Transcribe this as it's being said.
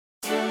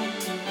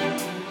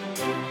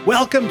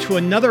Welcome to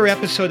another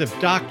episode of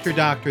Dr.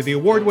 Doctor, the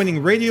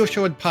award-winning radio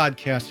show and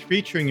podcast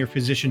featuring your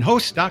physician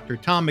host, Dr.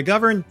 Tom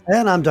McGovern.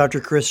 And I'm Dr.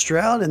 Chris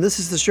Stroud, and this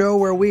is the show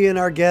where we and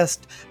our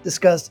guests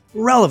discuss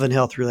relevant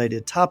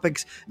health-related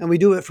topics, and we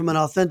do it from an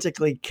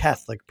authentically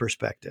Catholic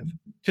perspective.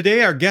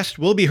 Today, our guest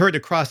will be heard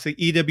across the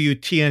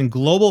EWTN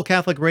Global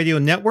Catholic Radio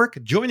Network.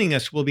 Joining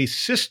us will be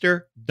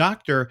Sister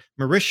Dr.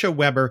 Marisha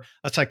Weber,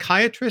 a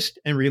psychiatrist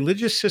and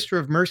religious sister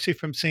of mercy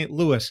from St.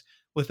 Louis,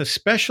 with a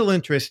special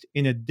interest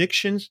in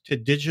addictions to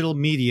digital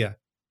media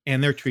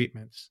and their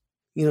treatments.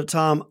 You know,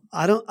 Tom,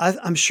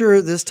 I'm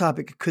sure this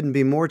topic couldn't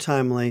be more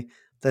timely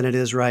than it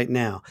is right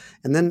now.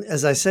 And then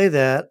as I say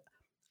that,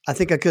 I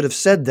think I could have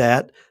said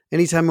that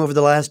anytime over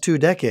the last 2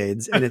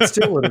 decades, and it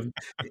still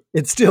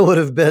would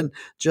have been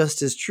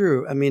just as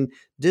true. I mean,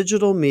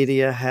 digital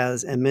media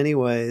has in many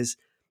ways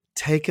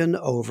taken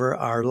over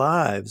our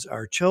lives,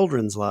 our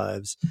children's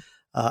lives,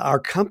 our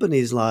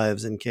companies'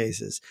 lives in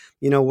cases.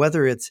 You know,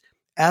 whether it's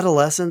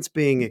adolescents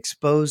being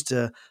exposed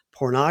to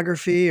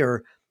pornography,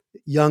 or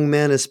young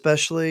men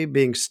especially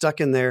being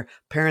stuck in their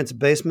parents'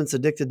 basements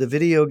addicted to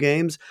video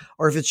games,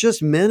 or if it's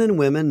just men and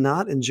women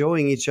not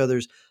enjoying each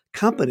other's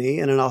company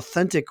in an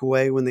authentic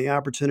way when the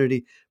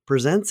opportunity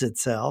presents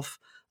itself,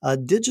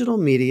 digital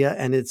media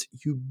and its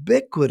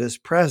ubiquitous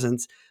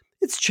presence,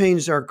 it's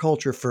changed our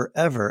culture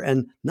forever,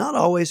 and not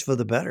always for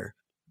the better.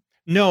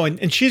 No,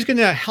 and she's going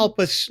to help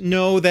us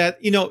know that,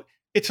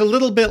 it's a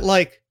little bit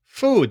like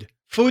food.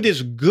 Food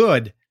is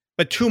good,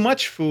 but too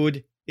much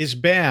food is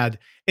bad.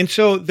 And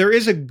so there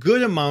is a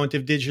good amount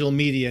of digital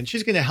media, and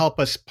she's going to help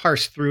us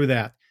parse through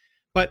that.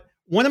 But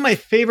one of my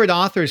favorite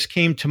authors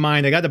came to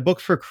mind. I got a book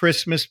for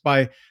Christmas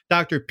by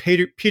Dr.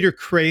 Peter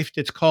Kreeft.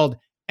 It's called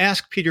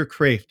Ask Peter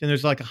Kreeft, and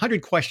there's like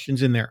 100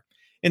 questions in there.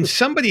 And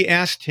somebody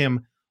asked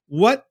him,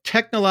 what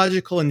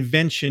technological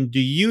invention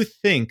do you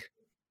think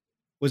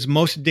was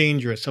most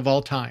dangerous of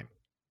all time?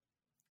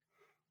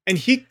 And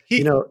he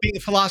being a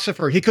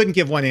philosopher, he couldn't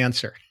give one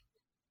answer.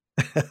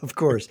 Of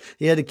course,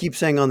 he had to keep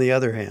saying on the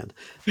other hand.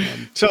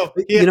 So,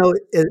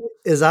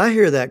 as I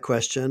hear that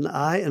question,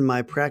 in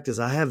my practice,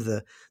 I have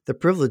the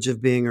privilege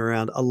of being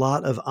around a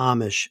lot of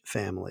Amish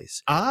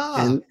families.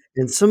 And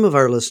some of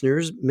our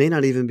listeners may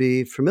not even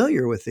be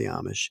familiar with the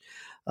Amish,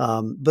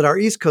 but our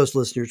East Coast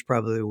listeners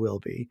probably will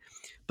be.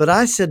 But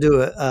I said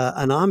to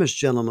an Amish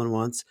gentleman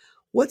once,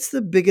 what's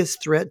the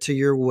biggest threat to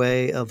your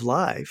way of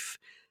life?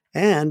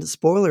 And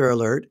spoiler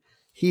alert,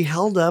 he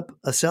held up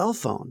a cell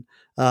phone.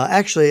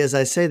 Actually, as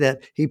I say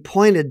that, he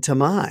pointed to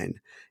mine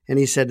and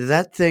he said,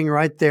 that thing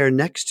right there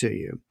next to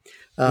you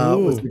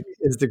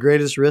is the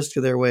greatest risk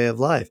to their way of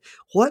life.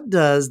 What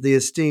does the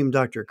esteemed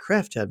Dr.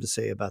 Kreeft have to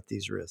say about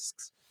these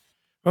risks?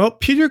 Well,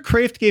 Peter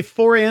Kreeft gave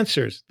 4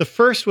 answers. The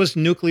first was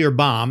nuclear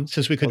bomb,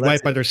 since we could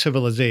wipe out our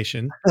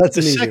civilization.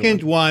 The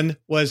second one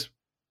was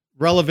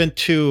relevant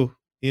to,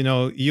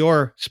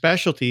 your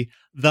specialty,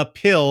 the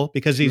pill,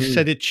 because he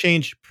said it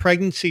changed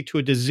pregnancy to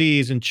a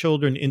disease and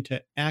children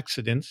into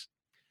accidents.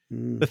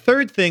 The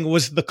third thing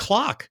was the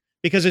clock,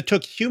 because it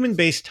took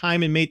human-based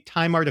time and made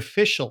time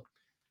artificial.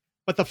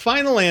 But the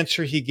final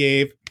answer he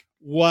gave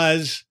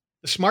was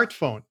the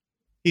smartphone.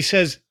 He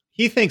says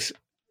he thinks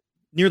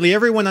nearly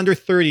everyone under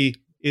 30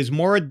 is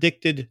more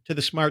addicted to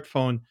the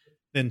smartphone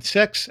than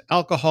sex,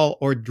 alcohol,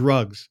 or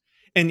drugs.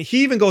 And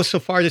he even goes so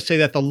far to say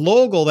that the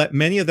logo that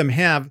many of them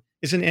have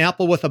is an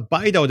apple with a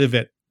bite out of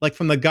it, like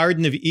from the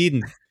Garden of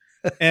Eden.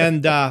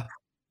 And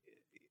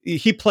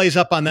he plays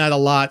up on that a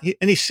lot.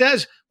 And he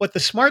says what the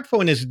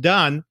smartphone has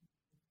done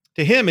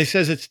to him, he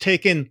says it's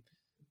taken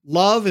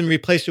love and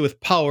replaced it with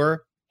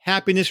power,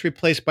 happiness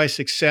replaced by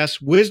success,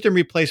 wisdom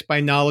replaced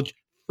by knowledge,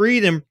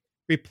 freedom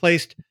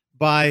replaced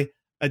by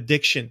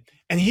addiction.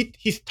 And he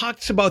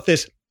talks about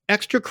this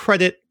extra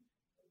credit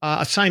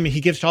assignment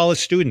he gives to all his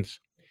students.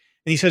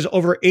 And he says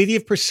over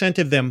 80%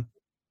 of them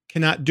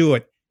cannot do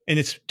it. And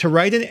it's to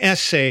write an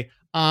essay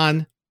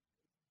on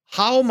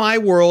how my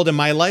world and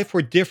my life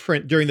were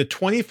different during the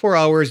 24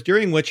 hours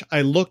during which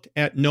I looked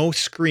at no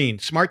screen,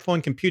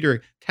 smartphone,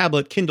 computer,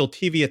 tablet, Kindle,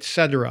 TV,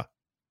 etc.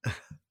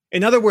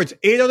 In other words,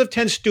 8 out of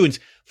 10 students,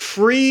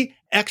 free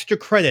extra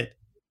credit.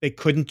 They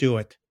couldn't do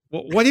it.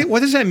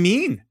 What does that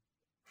mean?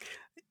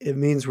 It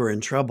means we're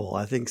in trouble.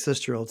 I think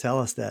Sister will tell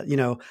us that.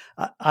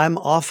 I'm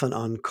often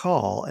on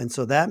call, and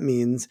so that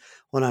means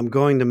when I'm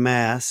going to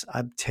Mass,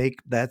 I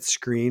take that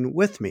screen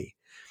with me.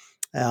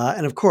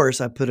 And of course,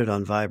 I put it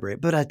on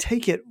vibrate, but I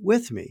take it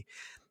with me.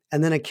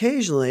 And then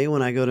occasionally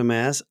when I go to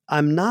Mass,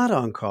 I'm not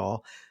on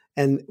call.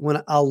 And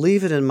when I'll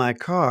leave it in my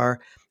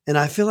car, and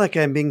I feel like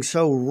I'm being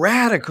so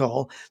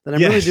radical that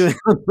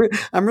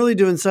I'm really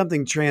doing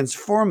something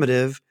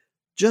transformative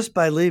just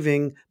by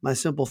leaving my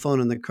simple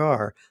phone in the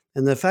car.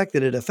 And the fact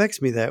that it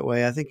affects me that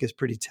way, I think, is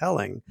pretty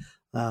telling,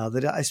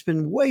 that I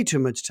spend way too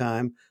much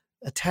time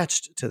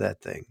attached to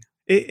that thing.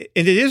 It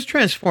is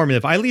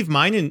transformative. I leave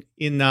mine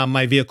in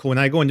my vehicle when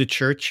I go into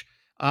church.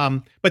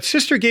 But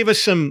Sister gave us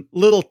some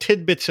little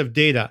tidbits of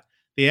data.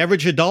 The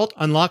average adult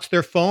unlocks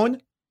their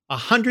phone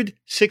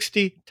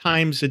 160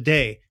 times a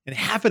day, and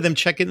half of them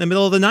check it in the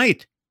middle of the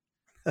night.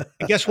 And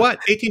guess what?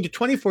 18 to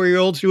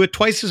 24-year-olds do it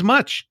twice as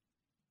much.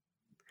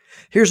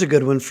 Here's a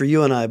good one for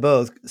you and I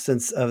both,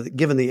 since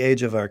given the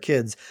age of our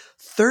kids.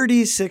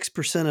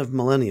 36% of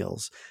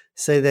millennials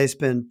say they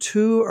spend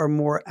 2 or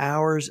more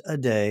hours a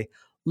day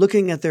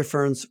looking at their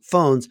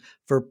phones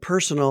for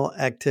personal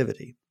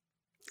activity.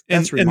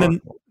 That's remarkable.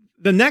 And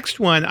the next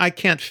one I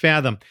can't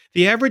fathom.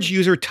 The average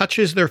user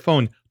touches their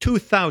phone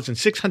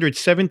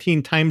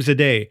 2,617 times a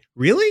day.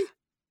 Really?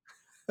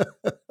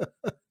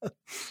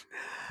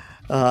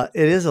 It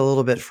is a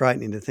little bit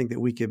frightening to think that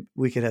we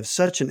could have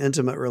such an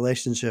intimate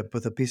relationship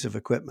with a piece of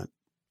equipment.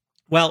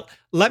 Well,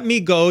 let me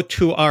go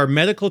to our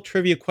medical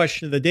trivia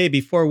question of the day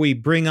before we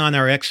bring on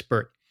our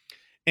expert.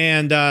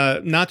 And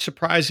not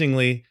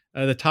surprisingly,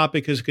 the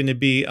topic is going to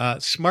be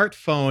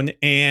smartphone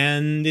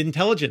and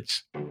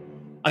intelligence.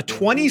 A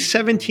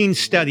 2017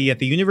 study at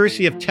the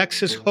University of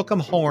Texas Hook'em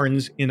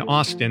Horns in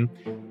Austin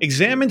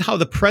examined how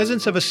the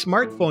presence of a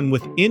smartphone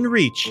within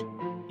reach,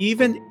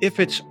 even if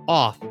it's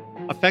off,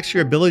 affects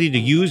your ability to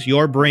use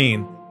your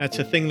brain. That's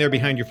the thing there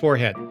behind your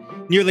forehead.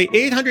 Nearly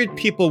 800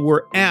 people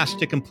were asked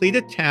to complete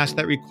a task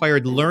that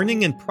required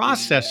learning and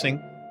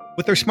processing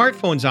with their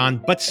smartphones on,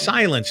 but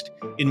silenced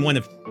in one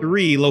of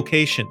 3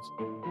 locations: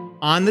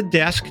 on the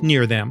desk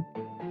near them,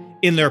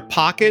 in their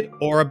pocket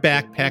or a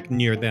backpack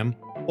near them,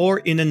 or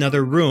in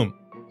another room.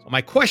 So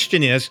my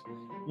question is,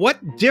 what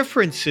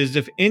differences,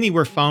 if any,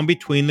 were found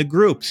between the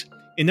groups?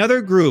 In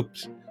other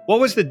groups, what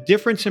was the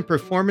difference in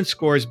performance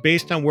scores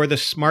based on where the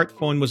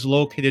smartphone was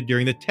located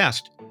during the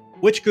test?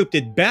 Which group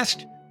did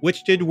best?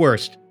 Which did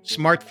worst?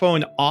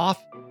 Smartphone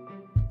off,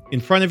 in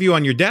front of you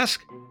on your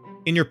desk,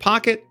 in your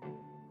pocket,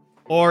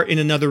 or in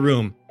another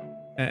room?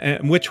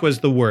 Which was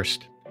the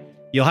worst?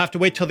 You'll have to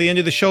wait till the end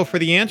of the show for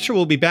the answer.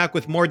 We'll be back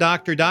with more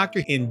Dr.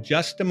 Doctor in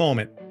just a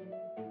moment.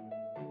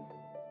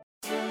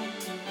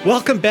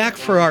 Welcome back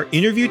for our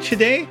interview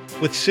today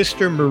with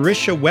Sister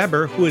Marisha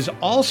Weber, who is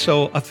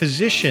also a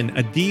physician,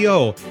 a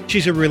DO.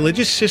 She's a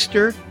religious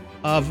sister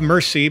of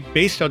Mercy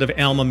based out of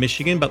Alma,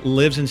 Michigan, but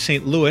lives in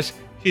St. Louis.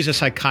 She's a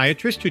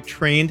psychiatrist who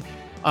trained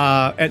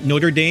at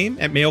Notre Dame,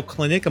 at Mayo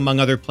Clinic, among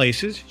other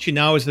places. She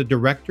now is the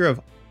director of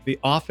the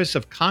Office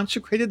of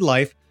Consecrated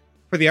Life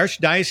for the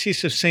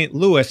Archdiocese of St.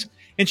 Louis.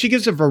 And she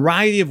gives a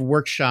variety of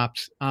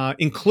workshops,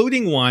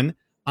 including one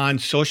on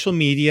social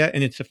media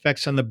and its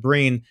effects on the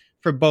brain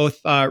for both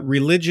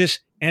religious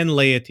and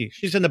laity.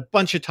 She's in a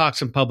bunch of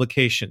talks and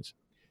publications.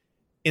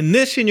 In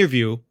this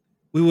interview,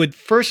 we would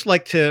first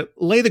like to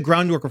lay the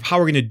groundwork of how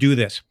we're going to do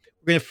this.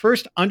 We're going to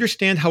first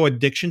understand how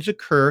addictions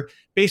occur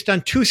based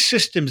on 2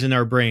 systems in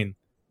our brain,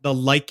 the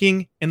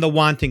liking and the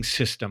wanting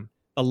system.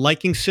 The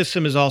liking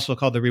system is also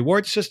called the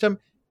reward system,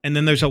 and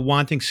then there's a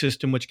wanting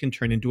system, which can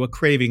turn into a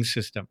craving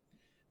system.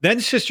 Then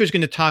Sister's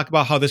going to talk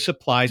about how this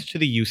applies to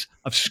the use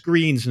of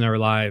screens in our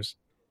lives.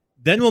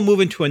 Then we'll move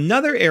into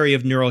another area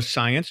of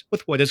neuroscience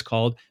with what is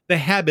called the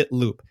habit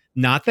loop.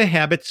 Not the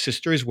habit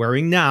Sister is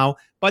wearing now,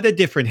 but a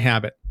different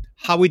habit,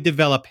 how we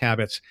develop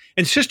habits.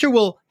 And Sister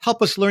will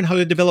help us learn how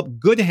to develop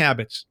good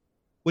habits,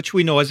 which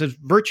we know as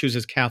virtues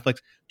as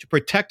Catholics, to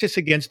protect us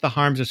against the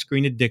harms of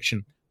screen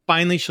addiction.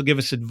 Finally, she'll give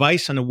us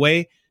advice on a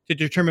way to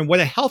determine what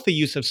a healthy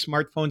use of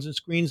smartphones and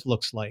screens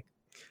looks like.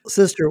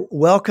 Sister,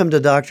 welcome to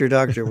Dr.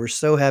 Doctor. We're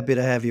so happy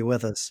to have you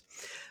with us.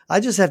 I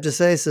just have to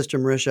say, Sister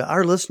Marisha,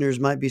 our listeners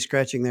might be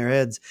scratching their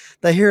heads.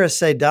 They hear us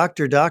say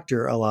Dr.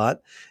 Doctor a lot,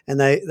 and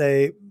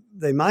they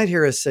might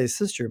hear us say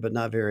sister, but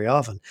not very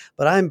often.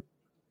 But I'm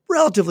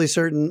relatively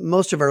certain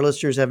most of our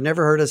listeners have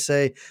never heard us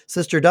say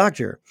Sister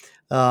Doctor.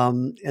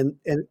 And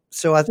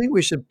so I think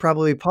we should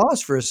probably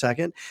pause for a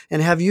second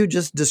and have you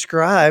just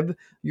describe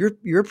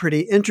your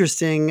pretty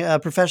interesting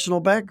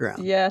professional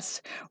background.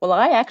 Yes. Well,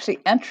 I actually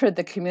entered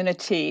the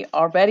community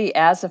already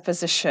as a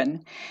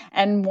physician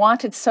and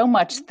wanted so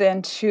much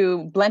then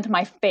to blend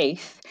my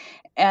faith,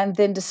 and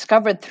then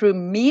discovered through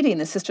meeting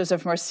the Sisters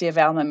of Mercy of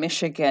Alma,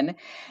 Michigan,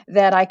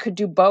 that I could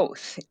do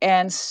both.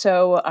 And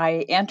so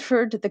I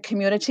entered the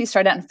community,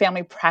 started out in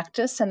family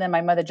practice, and then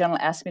my mother general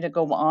asked me to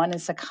go on in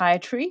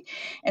psychiatry.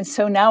 And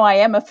so now I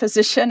am a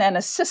physician and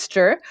a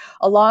sister,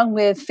 along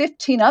with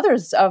 15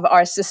 others of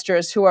our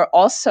sisters who are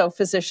also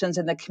physicians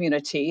in the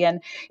community.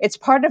 And it's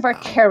part of our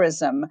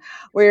charism.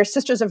 We're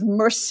Sisters of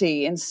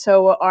Mercy. And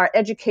so our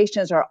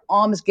education is our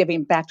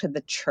almsgiving back to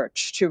the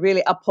church to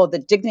really uphold the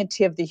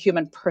dignity of the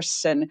human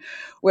person,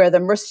 where the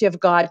mercy of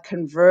God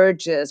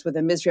converges with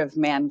the misery of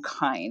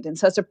mankind. And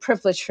so it's a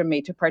privilege for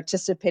me to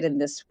participate in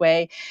this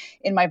way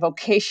in my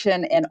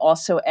vocation and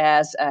also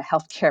as a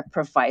healthcare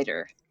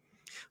provider.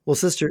 Well,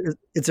 Sister,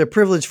 it's a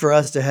privilege for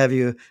us to have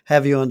you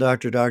on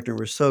Dr. Doctor.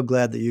 We're so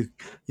glad that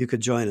you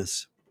could join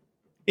us.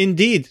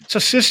 Indeed. So,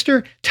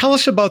 Sister, tell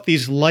us about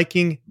these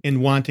liking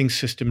and wanting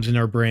systems in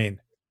our brain.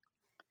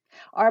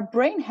 Our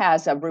brain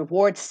has a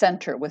reward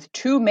center with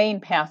 2 main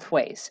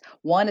pathways.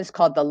 One is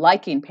called the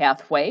liking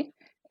pathway,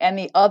 and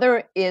the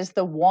other is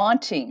the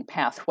wanting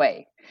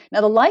pathway.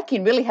 Now, the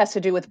liking really has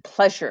to do with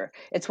pleasure.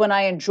 It's when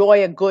I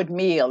enjoy a good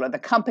meal or the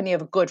company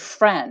of a good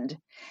friend.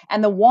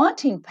 And the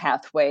wanting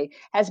pathway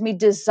has me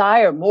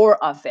desire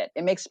more of it.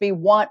 It makes me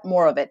want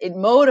more of it. It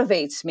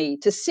motivates me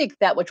to seek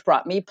that which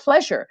brought me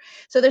pleasure.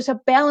 So there's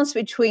a balance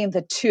between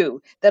the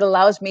two that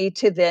allows me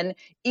to then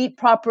eat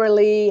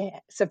properly,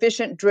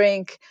 sufficient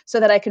drink, so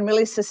that I can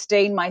really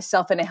sustain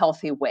myself in a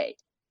healthy way.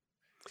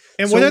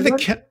 And so what are the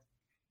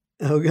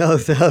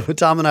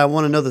Tom and I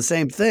want to know the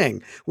same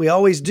thing. We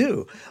always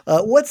do.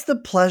 What's the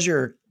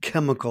pleasure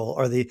chemical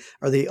or the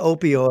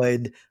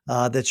opioid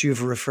that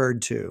you've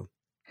referred to?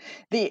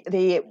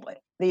 The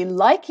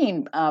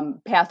liking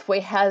pathway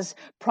has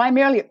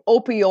primarily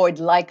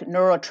opioid-like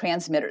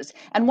neurotransmitters,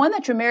 and one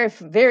that you're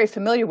very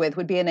familiar with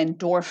would be an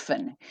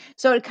endorphin.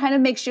 So it kind of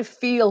makes you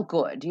feel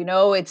good. You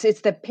know, it's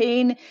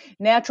the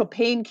natural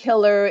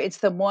painkiller. It's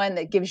the one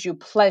that gives you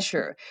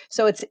pleasure.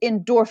 So it's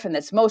endorphin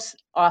that's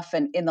most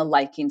often in the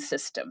liking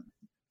system.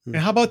 And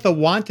how about the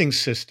wanting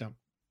system?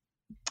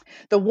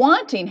 The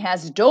wanting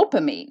has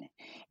dopamine.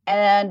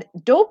 And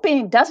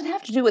dopamine doesn't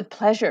have to do with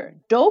pleasure.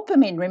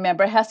 Dopamine,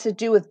 remember, has to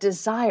do with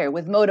desire,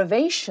 with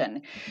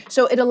motivation.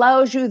 So it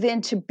allows you then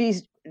to be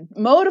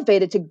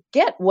motivated to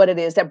get what it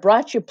is that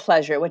brought you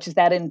pleasure, which is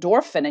that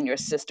endorphin in your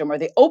system or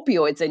the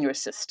opioids in your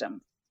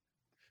system.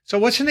 So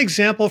what's an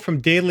example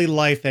from daily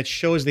life that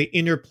shows the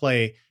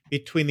interplay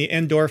between the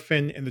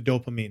endorphin and the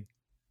dopamine?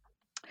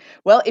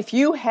 Well, if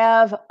you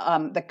have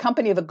the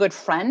company of a good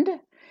friend,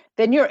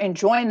 then you're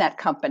enjoying that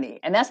company,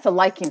 and that's the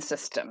liking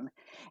system.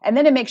 And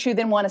then it makes you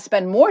then want to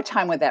spend more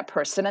time with that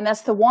person, and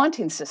that's the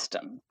wanting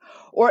system.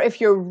 Or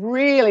if you're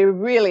really,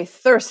 really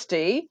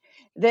thirsty,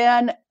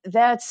 then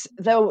that's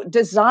the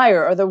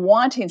desire or the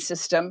wanting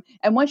system.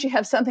 And once you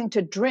have something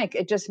to drink,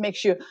 it just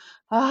makes you,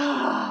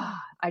 I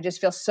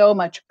just feel so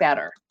much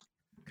better.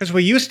 Because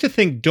we used to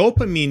think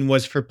dopamine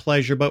was for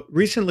pleasure, but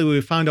recently we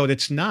found out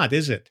it's not,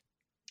 is it?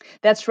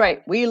 That's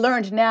right. We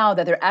learned now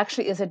that there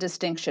actually is a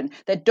distinction,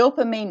 that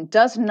dopamine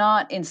does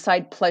not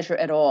incite pleasure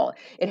at all.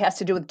 It has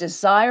to do with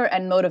desire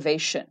and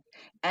motivation.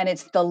 And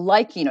it's the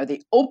liking or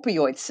the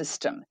opioid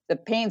system, the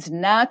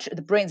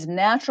brain's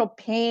natural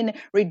pain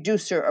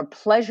reducer or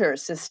pleasure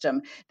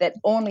system that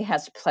only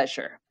has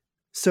pleasure.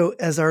 So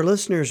as our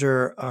listeners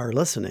are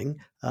listening,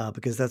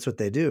 because that's what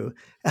they do,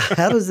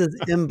 how does this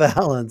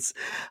imbalance,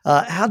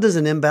 how does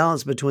an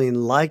imbalance between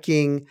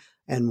liking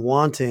and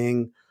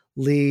wanting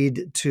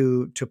lead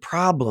to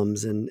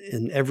problems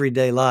in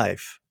everyday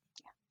life?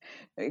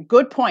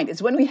 Good point.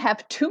 Is when we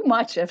have too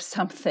much of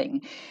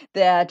something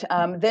that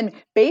then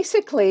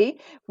basically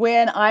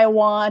when I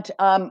want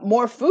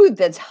more food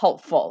that's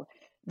helpful,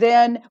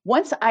 then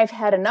once I've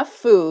had enough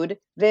food,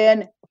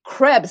 then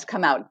Krebs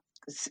come out.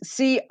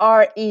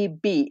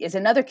 CREB is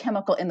another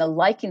chemical in the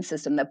liking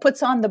system that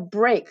puts on the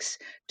brakes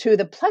to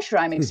the pleasure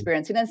I'm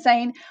experiencing and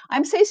saying,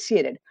 I'm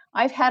satiated.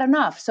 I've had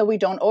enough. So we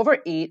don't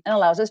overeat and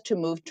allows us to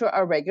move to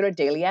our regular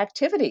daily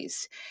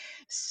activities.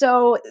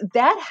 So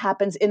that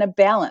happens in a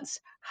balance.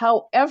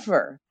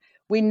 However,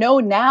 we know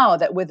now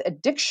that with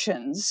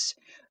addictions,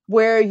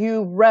 where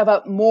you rev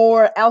up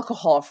more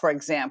alcohol, for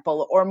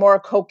example, or more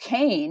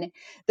cocaine,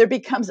 there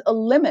becomes a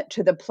limit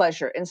to the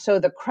pleasure. And so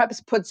the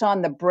Krebs puts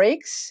on the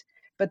brakes.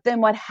 But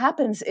then what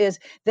happens is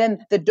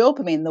then the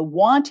dopamine, the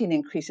wanting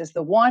increases,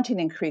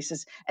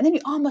 and then you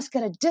almost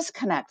get a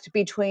disconnect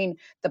between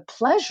the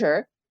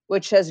pleasure,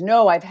 which says,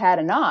 no, I've had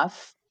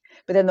enough,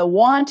 but then the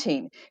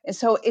wanting. And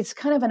so it's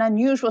kind of an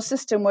unusual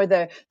system where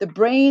the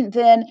brain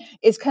then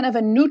is kind of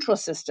a neutral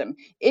system.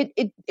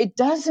 It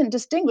doesn't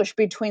distinguish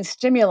between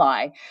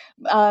stimuli.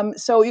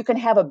 So you can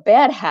have a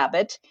bad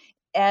habit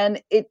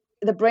and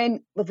the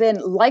brain will then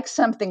like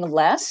something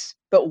less,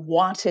 but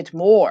want it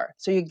more.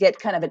 So you get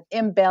kind of an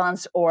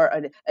imbalance or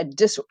a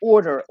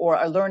disorder or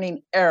a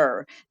learning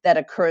error that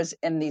occurs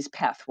in these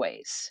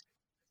pathways.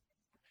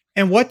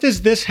 And what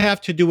does this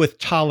have to do with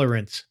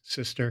tolerance,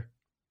 sister?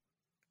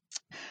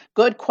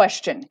 Good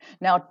question.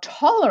 Now,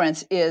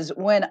 tolerance is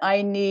when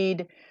I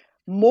need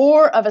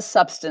more of a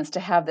substance to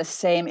have the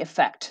same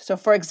effect. So,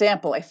 for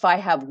example, if I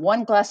have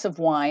one glass of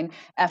wine,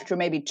 after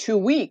maybe 2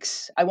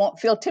 weeks, I won't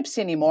feel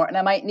tipsy anymore, and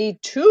I might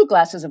need 2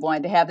 glasses of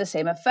wine to have the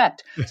same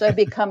effect. So I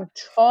become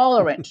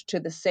tolerant to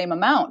the same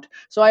amount.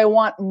 So I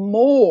want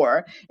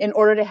more in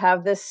order to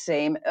have the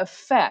same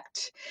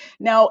effect.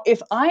 Now,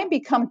 if I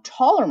become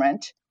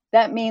tolerant,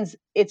 that means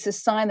it's a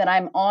sign that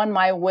I'm on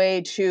my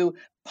way to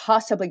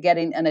possibly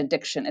getting an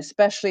addiction,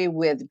 especially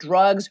with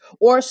drugs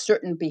or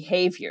certain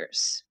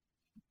behaviors.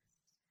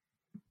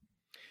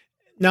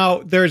 Now,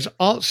 there's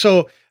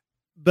also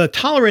the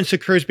tolerance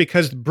occurs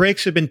because the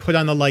brakes have been put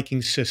on the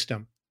liking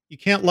system. You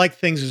can't like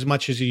things as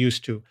much as you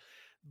used to.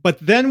 But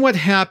then what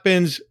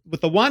happens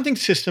with the wanting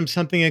system,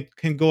 something that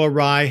can go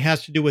awry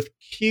has to do with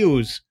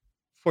cues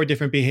for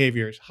different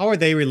behaviors. How are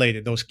they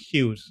related, those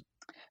cues?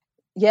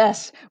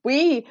 Yes,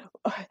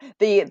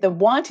 the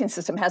wanting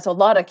system has a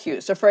lot of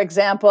cues. So, for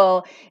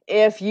example,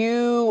 if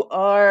you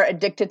are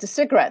addicted to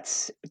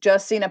cigarettes,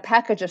 just seeing a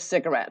package of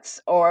cigarettes,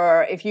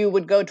 or if you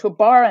would go to a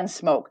bar and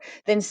smoke,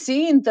 then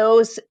seeing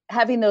those,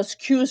 having those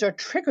cues or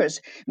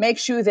triggers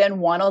makes you then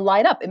want to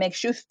light up. It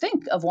makes you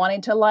think of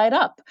wanting to light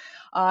up.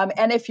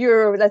 And if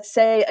you're, let's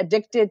say,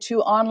 addicted to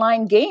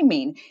online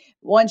gaming,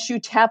 once you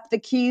tap the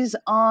keys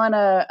on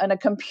a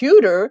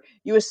computer,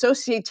 you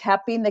associate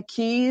tapping the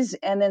keys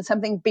and then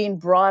something being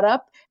brought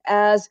up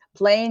as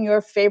playing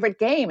your favorite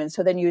game. And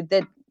so then you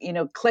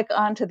click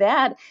onto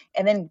that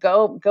and then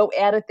go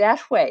at it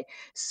that way.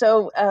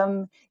 So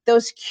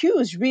those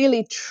cues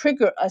really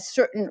trigger a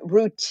certain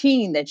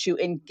routine that you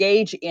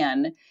engage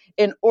in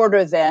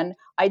order then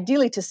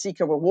ideally to seek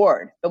a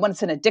reward. But when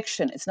it's an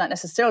addiction, it's not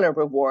necessarily a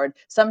reward.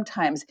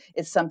 Sometimes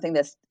it's something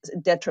that's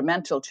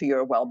detrimental to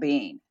your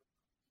well-being.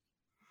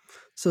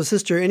 So,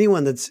 Sister,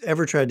 anyone that's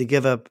ever tried to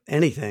give up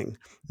anything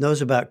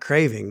knows about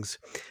cravings.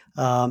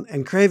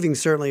 And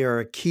cravings certainly are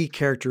a key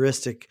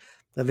characteristic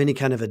of any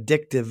kind of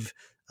addictive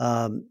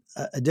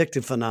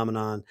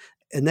phenomenon.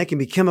 And they can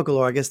be chemical,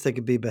 or I guess they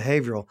could be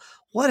behavioral.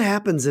 What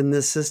happens in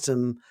this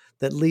system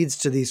that leads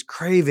to these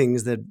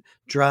cravings that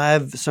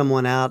drive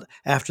someone out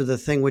after the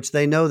thing which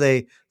they know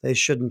they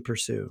shouldn't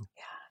pursue?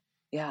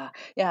 Yeah.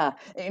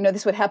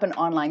 This would happen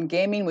online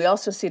gaming. We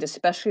also see it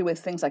especially with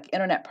things like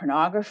internet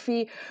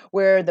pornography,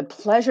 where the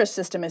pleasure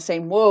system is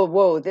saying,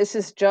 whoa, this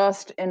is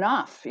just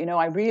enough.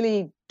 I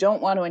really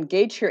don't want to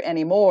engage here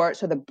anymore.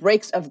 So the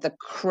brakes of the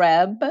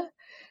Krebs,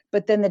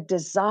 but then the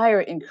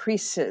desire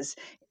increases.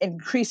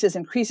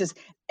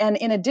 And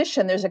in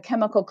addition, there's a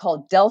chemical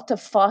called delta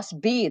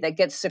phos-B that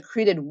gets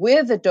secreted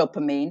with the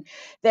dopamine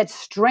that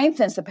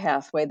strengthens the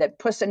pathway, that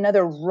puts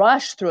another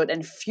rush through it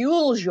and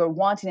fuels your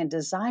wanting and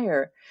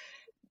desire.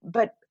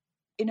 But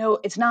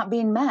it's not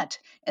being met,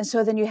 and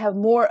so then you have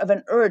more of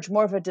an urge,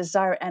 more of a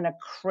desire, and a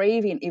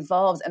craving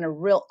evolves, and a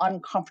real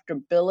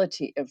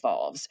uncomfortability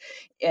evolves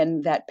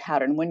in that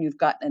pattern when you've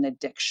got an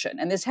addiction.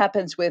 And this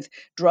happens with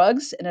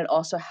drugs, and it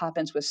also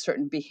happens with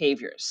certain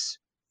behaviors.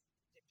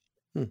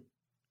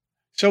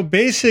 So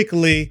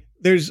basically,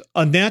 there's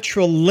a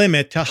natural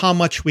limit to how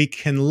much we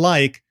can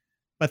like,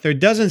 but there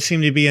doesn't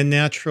seem to be a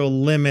natural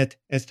limit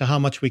as to how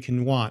much we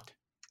can want.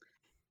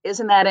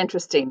 Isn't that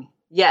interesting?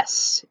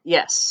 Yes.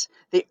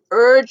 The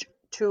urge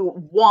to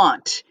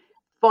want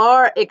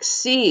far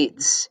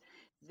exceeds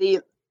the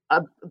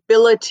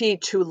ability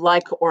to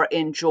like or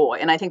enjoy.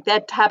 And I think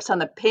that taps on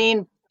the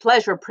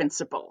pain-pleasure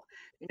principle.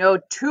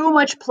 Too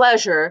much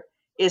pleasure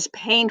is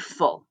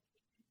painful.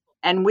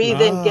 And we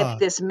then get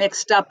this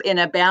mixed up in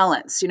a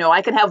balance.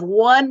 I can have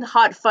one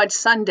hot fudge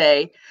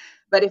sundae,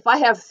 but if I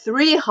have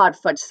 3 hot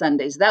fudge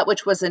sundaes, that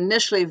which was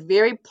initially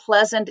very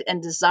pleasant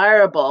and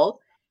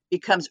desirable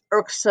becomes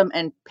irksome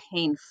and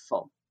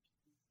painful.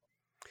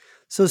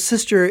 So,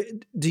 Sister,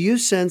 do you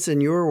sense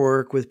in your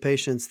work with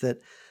patients that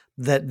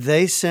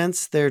they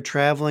sense they're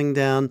traveling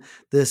down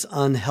this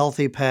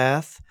unhealthy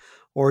path?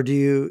 Or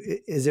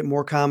is it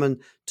more common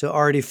to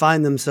already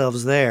find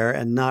themselves there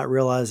and not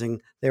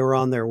realizing they were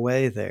on their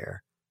way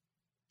there?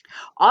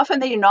 Often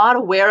they're not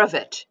aware of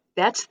it.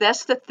 That's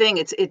the thing.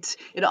 It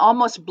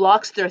almost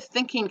blocks their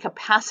thinking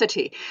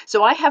capacity.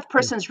 So I have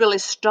persons really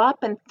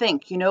stop and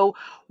think,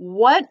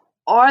 what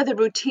are the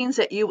routines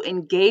that you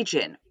engage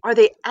in? Are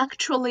they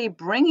actually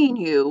bringing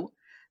you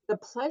the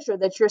pleasure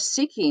that you're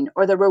seeking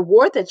or the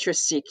reward that you're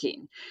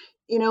seeking?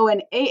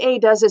 And AA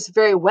does this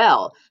very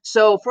well.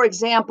 So, for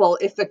example,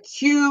 if the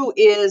cue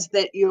is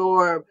that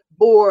you're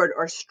bored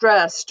or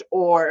stressed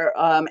or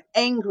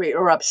angry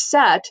or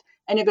upset,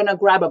 and you're going to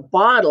grab a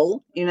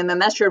bottle, and then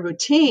that's your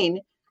routine,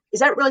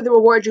 is that really the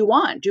reward you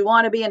want? Do you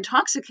want to be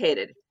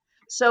intoxicated?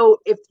 So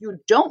if you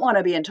don't want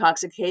to be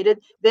intoxicated,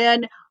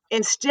 then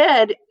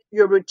instead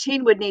your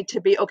routine would need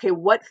to be, okay,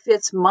 what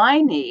fits my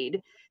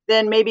need?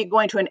 Then maybe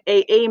going to an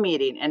AA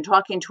meeting and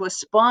talking to a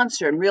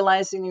sponsor and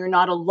realizing you're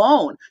not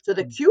alone. So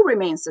the cue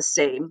remains the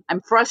same. I'm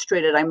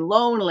frustrated, I'm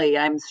lonely,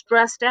 I'm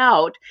stressed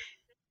out.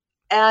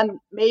 And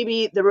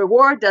maybe the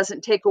reward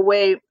doesn't take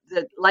away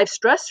the life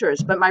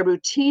stressors, but my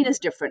routine is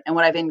different. And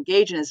what I've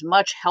engaged in is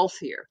much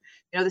healthier.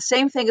 The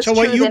same thing is true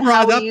than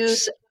how we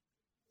use.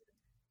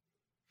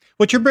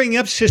 What you're bringing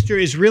up, Sister,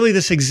 is really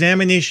this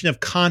examination of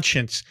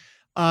conscience.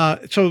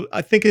 So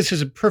I think this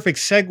is a perfect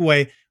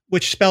segue,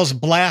 which spells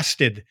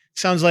blasted.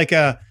 Sounds like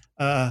a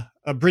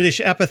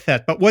British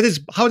epithet. But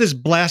how does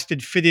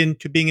blasted fit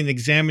into being an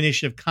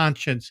examination of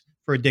conscience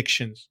for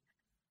addictions?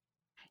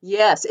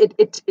 Yes,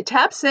 it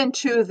taps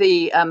into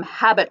the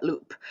habit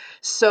loop.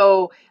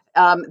 So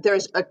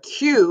there's a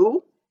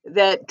cue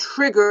that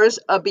triggers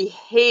a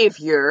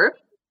behavior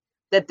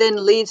that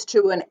then leads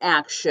to an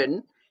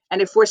action.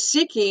 And if we're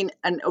seeking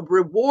a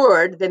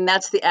reward, then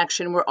that's the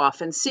action we're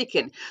often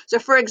seeking. So,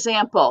 for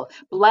example,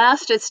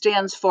 blasted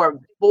stands for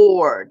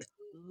bored,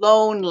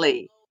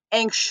 lonely,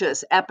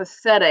 anxious,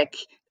 apathetic,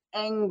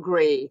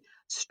 angry,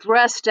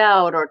 stressed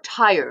out, or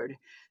tired.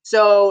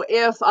 So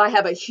if I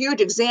have a huge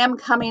exam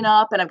coming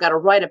up and I've got to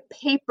write a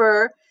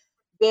paper,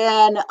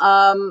 then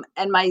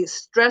and my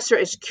stressor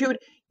is cued,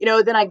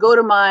 Then I go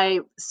to my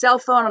cell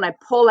phone and I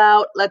pull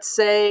out, let's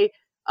say,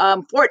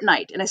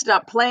 Fortnite, and I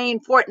stop playing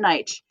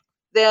Fortnite.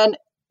 Then,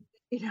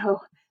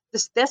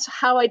 that's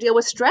how I deal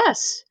with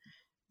stress.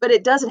 But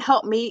it doesn't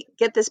help me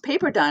get this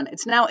paper done.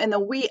 It's now in the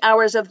wee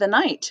hours of the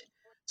night.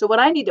 So what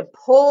I need to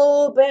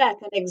pull back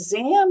and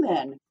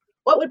examine,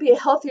 what would be a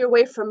healthier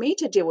way for me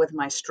to deal with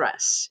my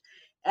stress?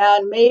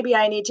 And maybe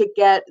I need to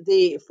get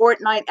the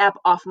Fortnite app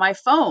off my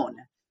phone.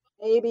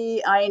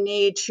 Maybe I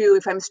need to,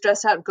 if I'm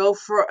stressed out, go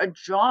for a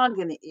jog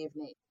in the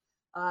evening.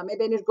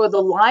 Maybe I need to go to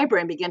the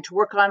library and begin to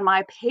work on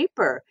my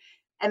paper.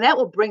 And that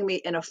will bring me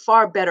in a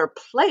far better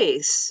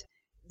place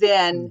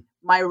than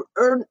my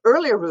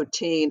earlier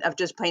routine of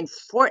just playing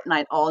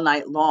Fortnite all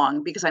night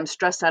long because I'm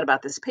stressed out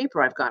about this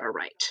paper I've got to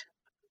write.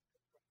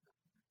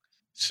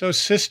 So,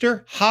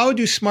 sister, how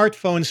do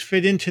smartphones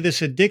fit into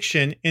this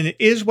addiction? And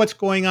is what's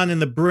going on in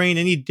the brain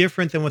any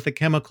different than with a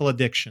chemical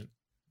addiction?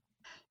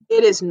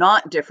 It is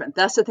not different.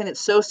 That's the thing that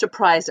so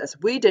surprised us.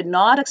 We did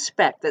not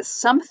expect that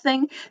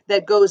something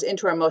that goes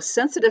into our most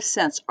sensitive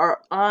sense,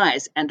 our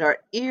eyes and our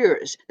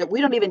ears, that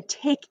we don't even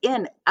take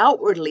in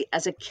outwardly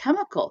as a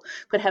chemical,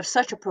 could have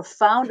such a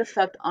profound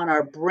effect on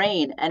our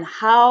brain and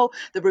how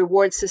the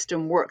reward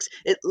system works.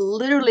 It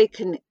literally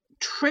can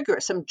trigger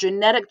some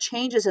genetic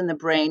changes in the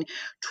brain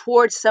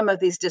towards some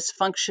of these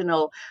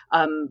dysfunctional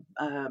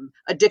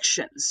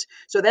addictions.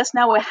 So that's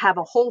now we have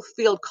a whole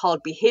field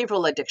called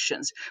behavioral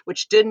addictions,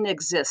 which didn't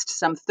exist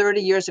some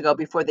 30 years ago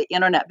before the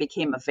internet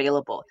became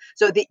available.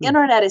 So the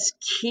internet is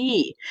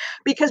key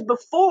because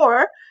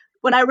before,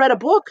 when I read a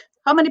book,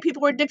 how many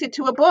people were addicted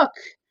to a book?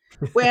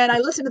 When I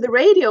listened to the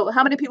radio,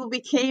 how many people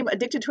became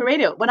addicted to a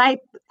radio? When I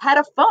had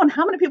a phone,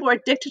 how many people were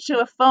addicted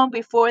to a phone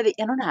before the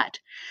internet?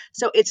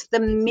 So it's the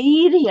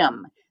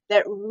medium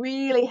that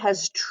really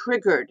has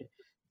triggered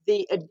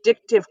the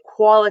addictive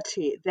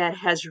quality that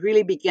has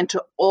really begun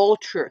to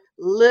alter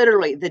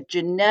literally the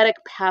genetic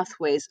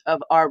pathways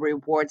of our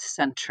reward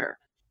center.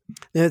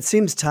 Now, it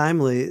seems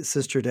timely,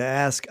 sister, to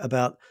ask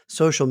about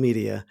social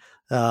media.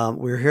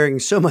 We're hearing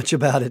so much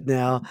about it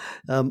now,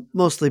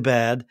 mostly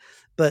bad,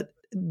 but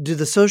do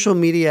the social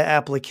media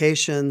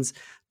applications,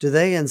 do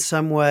they in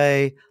some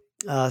way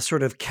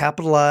sort of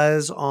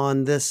capitalize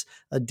on this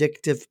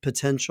addictive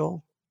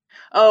potential?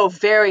 Oh,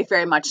 very,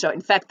 very much so.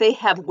 In fact, they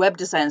have web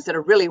designers that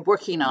are really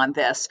working on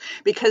this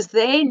because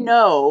they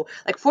know,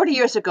 like 40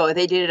 years ago,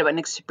 they did an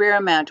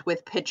experiment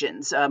with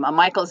pigeons, a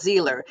Michael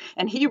Zeller,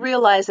 and he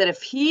realized that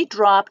if he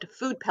dropped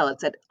food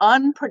pellets at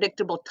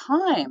unpredictable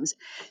times,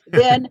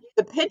 then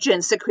the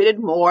pigeons secreted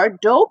more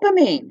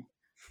dopamine.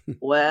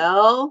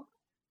 Well,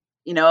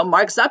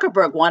 Mark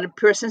Zuckerberg wanted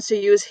persons to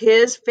use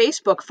his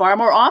Facebook far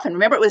more often.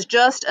 Remember, it was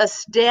just a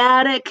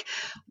static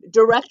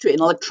directory,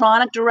 an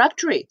electronic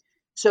directory.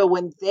 So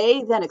when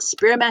they then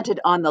experimented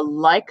on the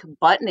like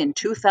button in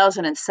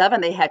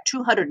 2007, they had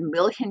 200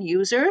 million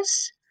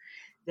users.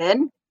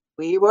 Then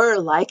we were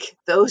like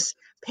those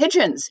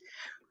pigeons,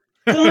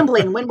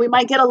 gambling when we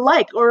might get a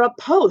like or a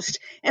post.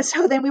 And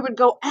so then we would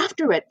go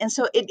after it. And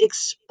so it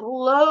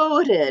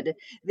exploded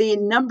the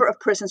number of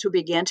persons who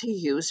began to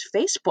use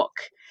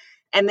Facebook.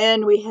 And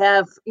then we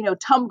have,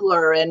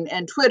 Tumblr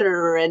and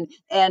Twitter and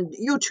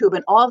YouTube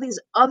and all these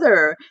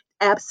other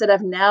apps that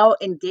have now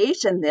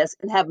engaged in this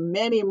and have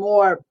many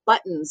more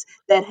buttons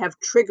that have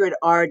triggered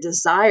our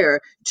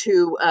desire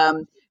to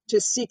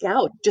seek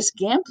out just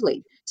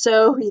gambling.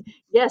 So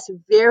yes,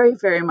 very,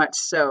 very much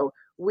so.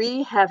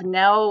 We have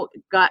now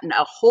gotten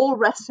a whole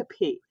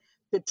recipe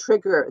to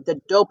trigger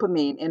the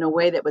dopamine in a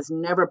way that was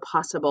never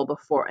possible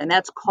before. And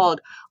that's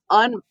called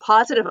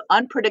positive,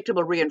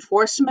 unpredictable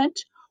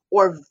reinforcement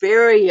or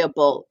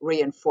variable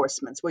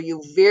reinforcements, where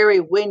you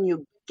vary when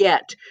you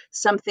get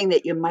something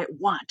that you might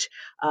want,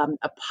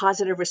 a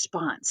positive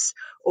response,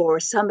 or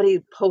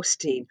somebody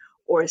posting,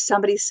 or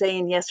somebody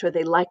saying yes, or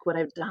they like what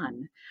I've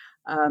done.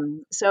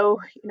 So,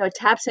 it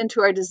taps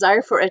into our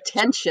desire for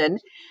attention,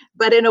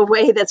 but in a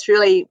way that's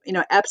really,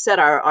 upset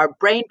our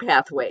brain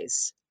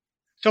pathways.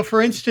 So,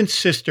 for instance,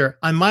 sister,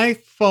 on my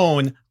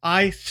phone,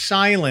 I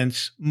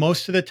silence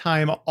most of the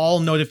time all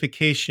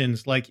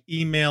notifications like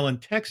email and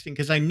texting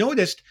because I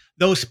noticed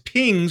those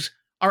pings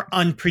are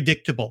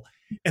unpredictable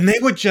and they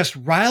would just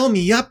rile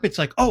me up. It's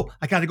like, oh,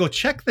 I got to go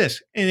check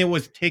this. And it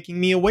was taking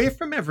me away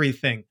from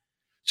everything.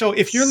 So,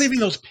 if you're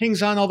leaving those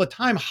pings on all the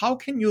time, how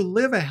can you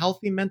live a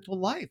healthy mental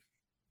life?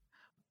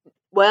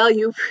 Well,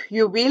 you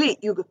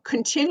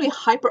continually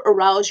hyper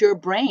arouse your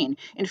brain.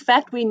 In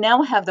fact, we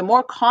now have the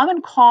more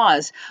common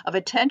cause of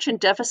attention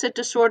deficit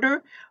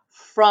disorder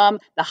from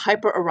the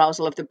hyper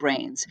arousal of the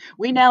brains.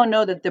 We now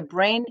know that the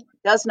brain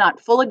does not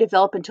fully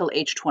develop until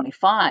age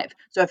 25.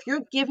 So if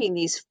you're giving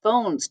these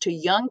phones to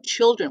young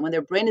children when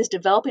their brain is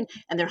developing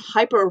and they're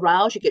hyper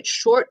aroused, you get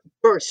short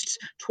bursts,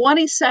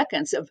 20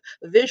 seconds of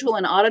visual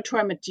and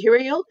auditory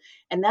material,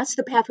 and that's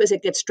the pathways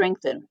that get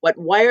strengthened. What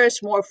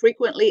wires more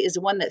frequently is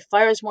the one that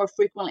fires more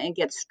frequently and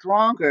gets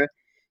stronger.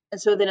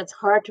 And so then it's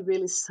hard to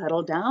really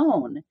settle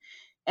down.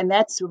 And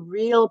that's a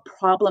real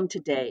problem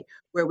today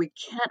where we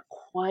can't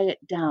quiet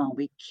down.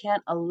 We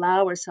can't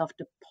allow ourselves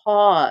to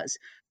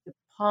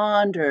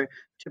ponder,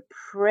 to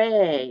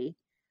pray,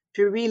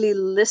 to really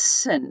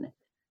listen,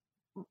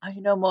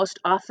 most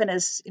often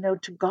as,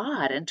 to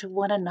God and to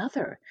one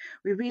another.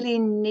 We really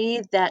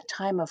need that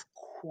time of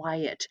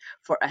quiet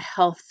for a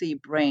healthy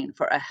brain,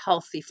 for a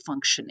healthy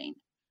functioning.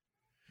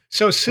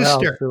 So, Wow.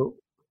 sister, So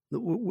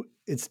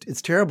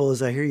it's terrible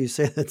as I hear you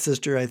say that,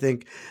 sister. I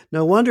think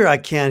no wonder I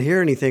can't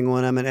hear anything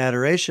when I'm in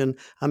adoration.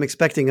 I'm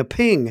expecting a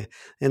ping,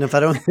 and if I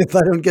don't if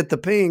I don't get the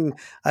ping,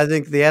 I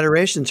think the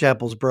adoration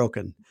chapel's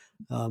broken.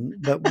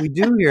 But we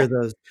do hear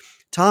those.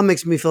 Tom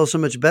makes me feel so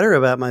much better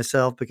about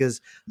myself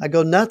because I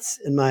go nuts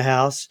in my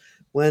house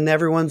when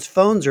everyone's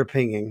phones are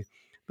pinging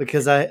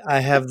because I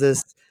have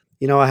this,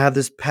 I have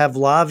this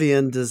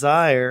Pavlovian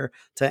desire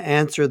to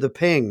answer the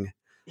ping.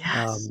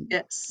 Yes, Um,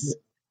 yes,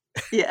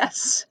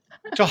 yes.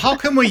 so how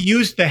can we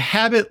use the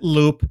habit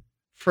loop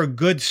for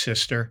good,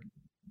 sister,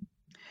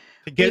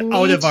 to We get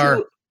out need of our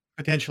to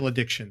potential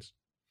addictions?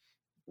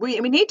 we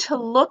need to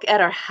look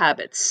at our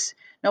habits.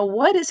 Now,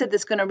 what is it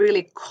that's going to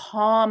really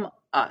calm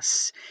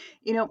us?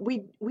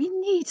 We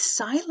need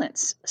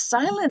silence.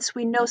 Silence,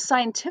 we know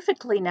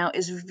scientifically now,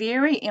 is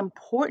very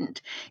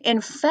important. In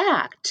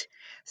fact,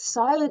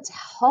 silence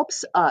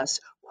helps us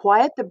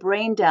quiet the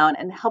brain down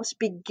and helps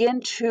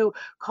begin to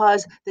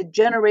cause the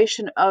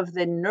generation of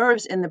the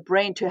nerves in the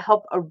brain to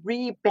help a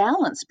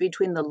rebalance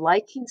between the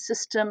liking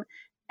system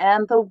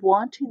and the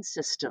wanting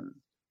system.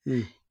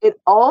 hmm. It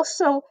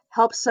also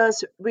helps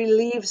us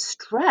relieve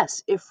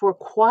stress. If we're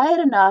quiet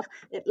enough,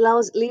 it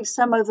leaves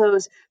some of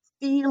those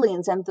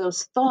feelings and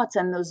those thoughts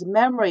and those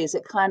memories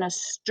that kind of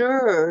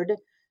stirred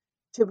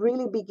to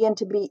really begin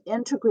to be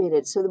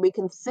integrated so that we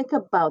can think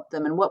about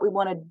them and what we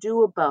want to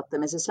do about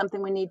them. Is it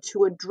something we need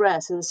to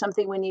address? Is it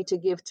something we need to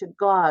give to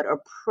God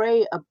or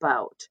pray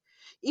about?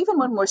 Even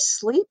when we're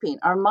sleeping,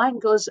 our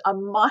mind goes a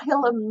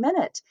mile a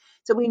minute.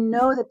 So we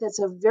know that that's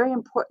a very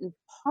important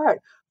part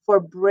for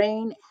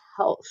brain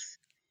health.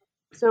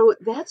 So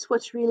that's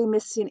what's really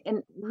missing.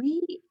 And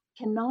we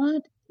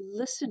cannot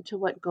listen to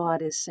what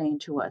God is saying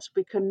to us.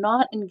 We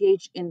cannot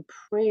engage in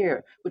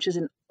prayer, which is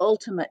an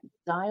ultimate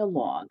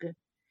dialogue,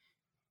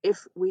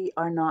 if we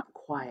are not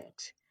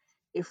quiet,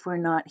 if we're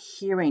not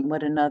hearing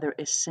what another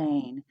is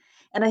saying.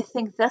 And I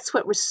think that's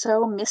what we're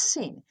so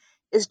missing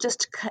is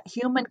just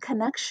human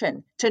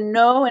connection, to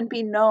know and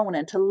be known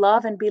and to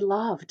love and be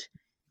loved.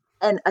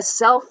 And a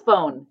cell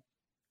phone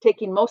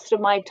taking most of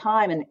my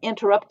time and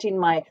interrupting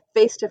my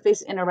face to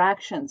face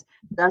interactions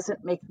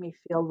doesn't make me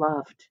feel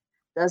loved,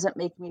 doesn't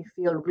make me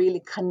feel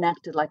really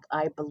connected like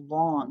I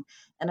belong.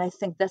 And I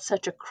think that's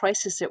such a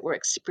crisis that we're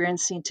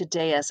experiencing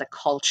today as a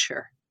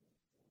culture.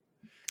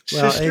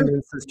 Well, Sister?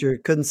 amen, sister.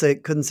 Couldn't say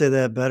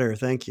that better.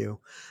 Thank you.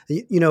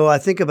 I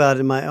think about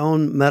it in my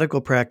own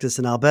medical practice,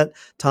 and I'll bet,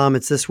 Tom,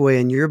 it's this way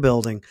in your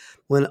building.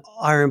 When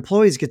our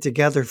employees get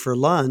together for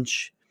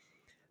lunch,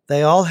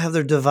 they all have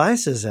their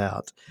devices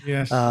out.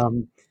 Yes.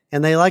 Um,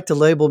 and they like to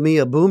label me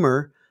a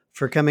boomer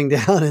for coming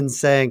down and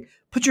saying,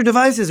 put your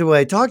devices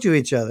away, talk to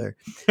each other.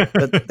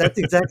 But that's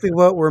exactly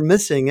what we're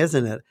missing,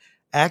 isn't it?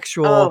 Oh,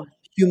 Actual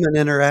human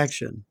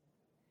interaction.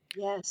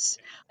 yes,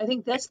 I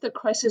think that's the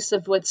crisis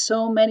of what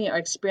so many are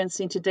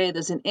experiencing today.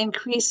 There's an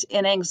increase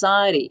in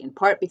anxiety, in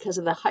part because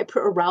of the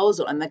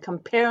hyperarousal and the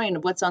comparing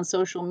of what's on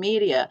social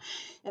media.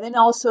 And then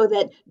also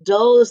that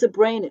dulls the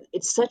brain.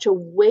 It's such a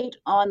weight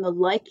on the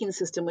liking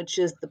system, which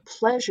is the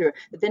pleasure,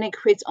 that then it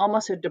creates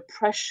almost a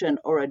depression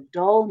or a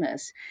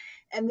dullness.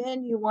 And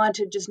then you want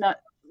to just not,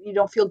 you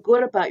don't feel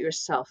good about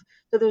yourself.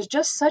 So there's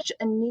just such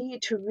a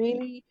need to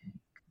really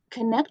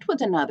connect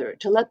with another,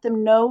 to let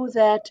them know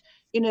that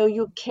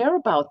you care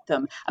about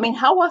them. I mean,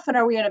 how often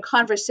are we in a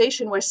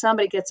conversation where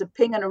somebody gets a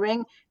ping and a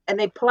ring and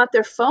they pull out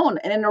their phone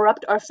and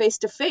interrupt our face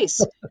to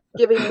face,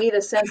 giving me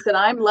the sense that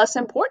I'm less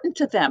important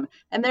to them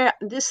and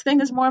this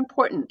thing is more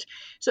important.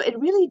 So it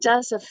really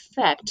does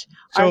affect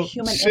our So,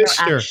 human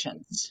sister,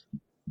 interactions.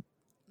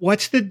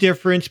 what's the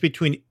difference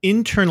between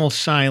internal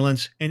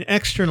silence and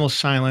external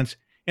silence?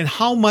 And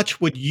how much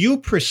would you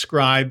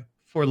prescribe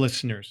for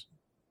listeners?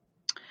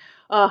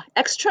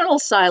 External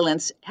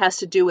silence has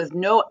to do with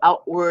no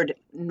outward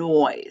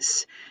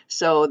noise.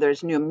 So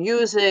there's no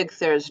music,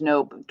 there's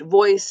no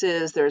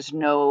voices, there's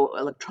no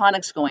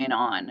electronics going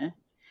on.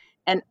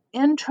 And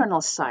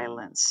internal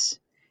silence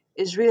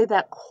is really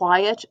that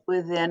quiet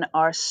within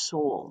our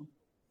soul.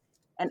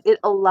 And it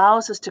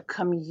allows us to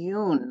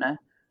commune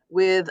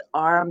with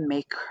our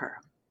Maker.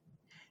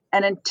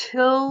 And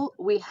until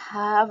we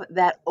have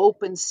that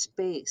open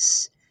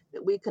space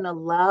that we can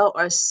allow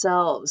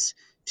ourselves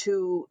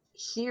to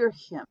hear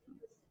Him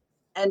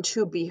and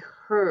to be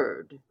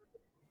heard,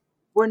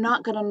 we're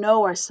not going to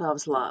know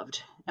ourselves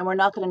loved and we're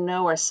not going to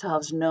know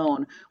ourselves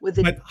known with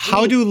a But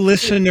how deep, do deep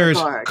listeners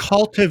regard.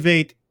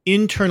 cultivate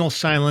internal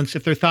silence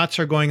if their thoughts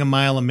are going a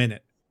mile a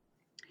minute?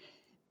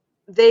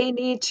 They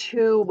need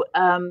to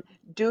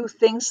do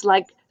things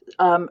like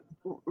um,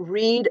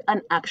 read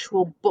an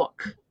actual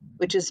book,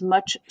 which is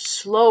much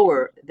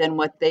slower than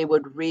what they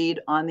would read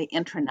on the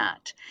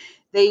internet.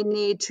 They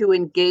need to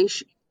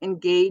engage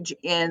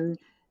in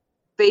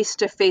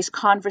face-to-face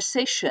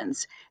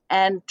conversations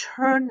and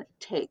turn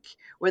take,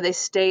 where they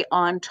stay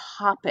on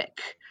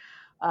topic.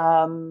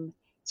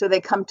 So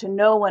they come to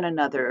know one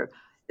another.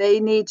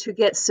 They need to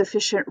get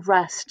sufficient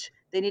rest.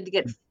 They need to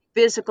get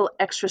physical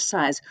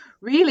exercise.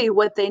 Really,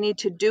 what they need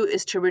to do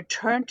is to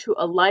return to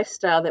a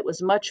lifestyle that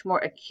was much more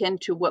akin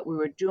to what we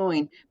were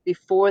doing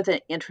before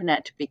the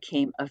internet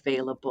became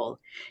available.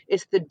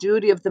 It's the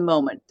duty of the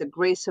moment, the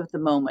grace of the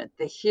moment,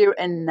 the here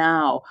and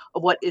now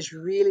of what is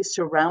really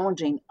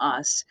surrounding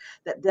us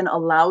that then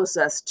allows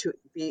us to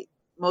be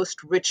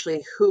most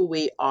richly who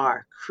we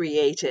are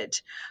created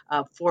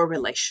for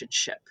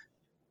relationship.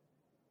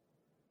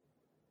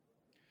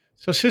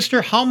 So,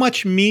 sister, how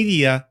much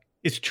media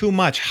is too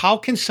much? How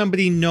can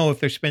somebody know if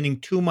they're spending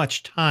too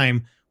much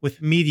time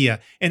with media?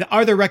 And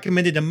are there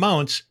recommended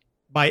amounts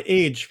by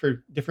age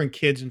for different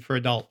kids and for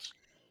adults?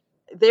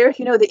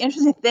 The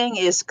interesting thing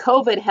is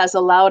COVID has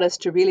allowed us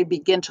to really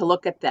begin to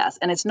look at this.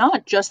 And it's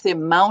not just the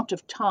amount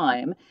of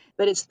time,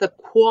 but it's the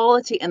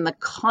quality and the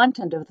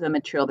content of the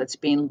material that's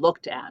being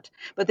looked at.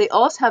 But they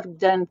also have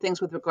done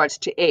things with regards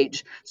to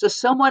age. So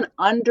someone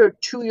under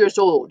 2 years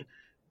old,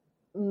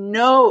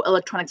 no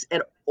electronics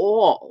at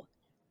all,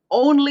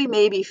 only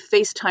maybe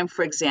FaceTime,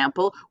 for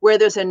example, where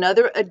there's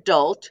another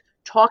adult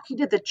talking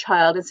to the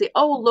child and say,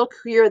 oh, look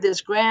here,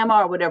 this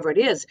grandma or whatever it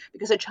is,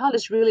 because the child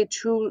is really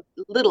too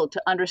little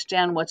to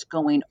understand what's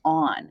going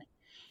on.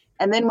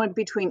 And then when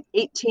between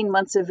 18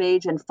 months of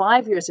age and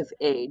 5 years of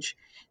age,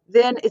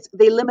 then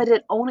they limit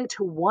it only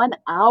to 1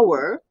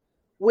 hour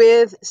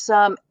with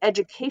some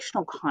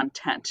educational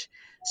content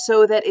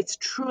so that it's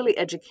truly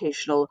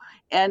educational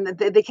and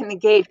they can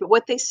engage. But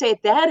what they say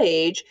at that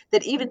age,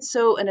 that even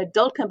so an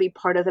adult can be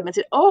part of them and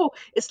say, oh,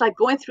 it's like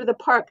going through the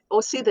park. Oh,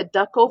 see the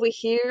duck over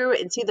here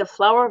and see the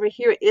flower over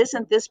here.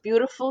 Isn't this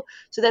beautiful?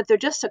 So that they're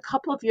just a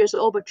couple of years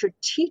old, but you're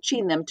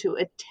teaching them to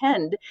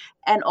attend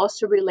and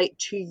also relate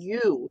to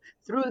you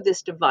through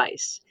this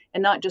device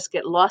and not just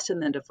get lost in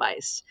the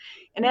device.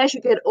 And as you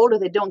get older,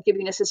 they don't give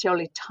you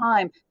necessarily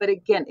time, but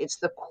again, it's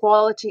the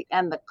quality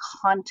and the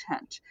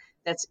content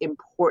that's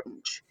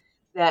important,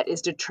 that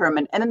is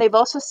determined. And then they've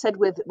also said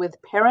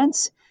with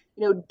parents,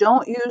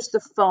 don't use the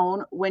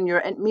phone when you're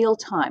at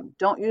mealtime.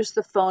 Don't use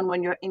the phone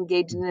when you're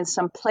engaging in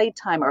some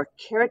playtime or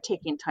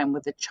caretaking time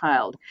with the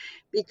child,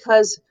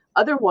 because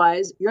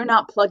otherwise you're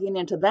not plugging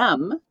into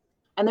them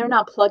and they're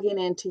not plugging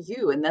into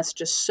you. And that's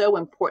just so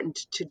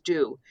important to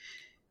do.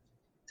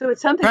 So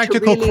it's something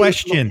Practical to really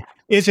question.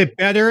 Is it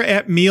better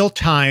at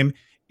mealtime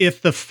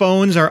if the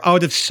phones are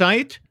out of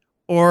sight,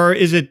 or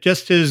is it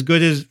just as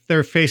good as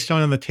they're face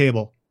down on the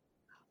table?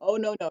 Oh,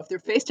 no. If they're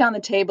face down the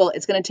table,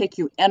 it's going to take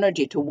you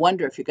energy to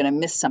wonder if you're going to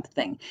miss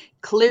something.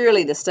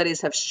 Clearly, the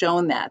studies have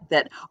shown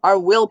that our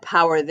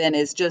willpower then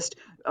is just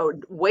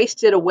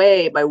wasted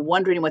away by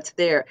wondering what's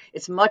there.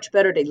 It's much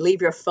better to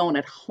leave your phone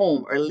at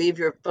home or leave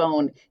your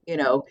phone,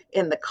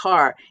 in the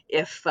car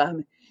if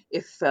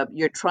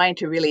you're trying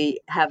to really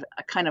have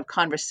a kind of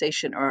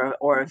conversation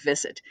or a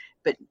visit.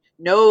 But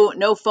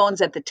no phones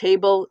at the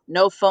table,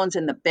 no phones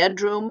in the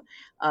bedroom,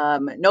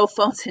 no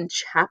phones in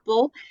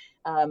chapel.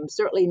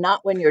 Certainly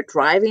not when you're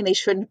driving. They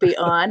shouldn't be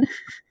on.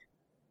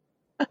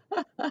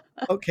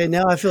 Okay,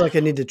 now I feel like I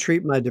need to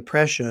treat my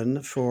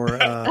depression for.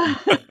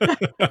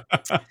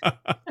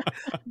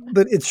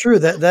 But it's true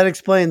that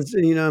explains,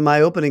 in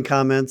my opening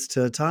comments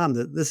to Tom,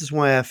 that this is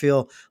why I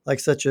feel like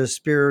such a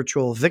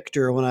spiritual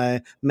victor when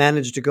I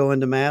manage to go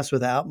into mass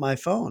without my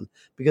phone,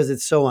 because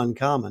it's so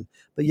uncommon.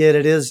 But yet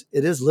it is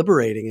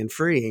liberating and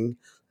freeing.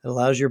 It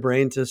allows your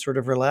brain to sort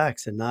of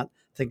relax and not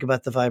think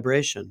about the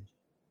vibration.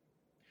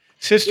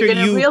 Sister,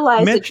 you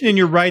mentioned in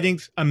your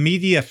writings a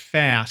media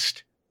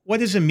fast.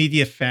 What is a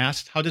media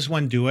fast? How does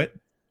one do it?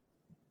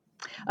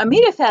 A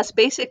media fast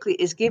basically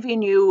is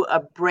giving you a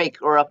break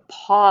or a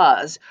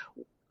pause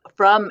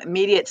from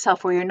media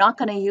itself where you're not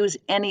going to use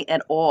any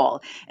at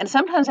all. And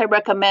sometimes I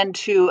recommend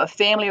to a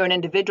family or an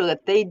individual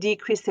that they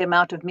decrease the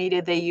amount of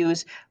media they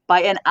use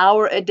by an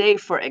hour a day,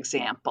 for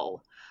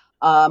example.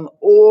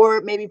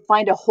 Or maybe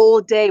find a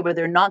whole day where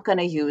they're not going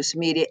to use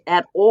media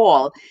at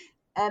all.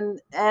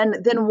 And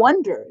then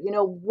wonder,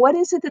 what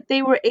is it that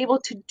they were able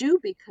to do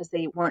because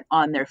they weren't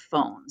on their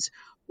phones?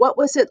 What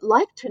was it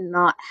like to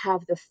not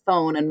have the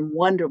phone and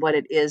wonder what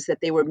it is that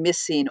they were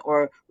missing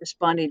or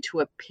responding to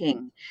a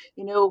ping?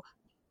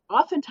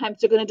 Oftentimes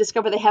they're going to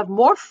discover they have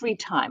more free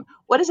time.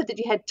 What is it that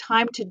you had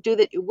time to do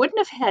that you wouldn't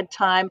have had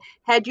time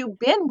had you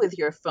been with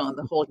your phone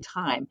the whole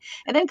time?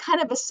 And then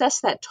kind of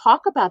assess that,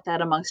 talk about that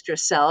amongst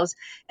yourselves,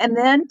 and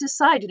then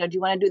decide, do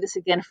you want to do this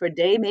again for a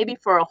day, maybe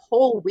for a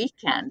whole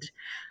weekend?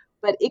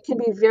 But it can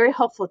be very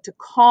helpful to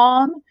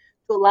calm,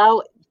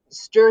 to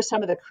stir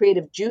some of the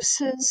creative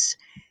juices,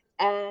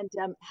 and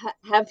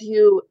have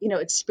you,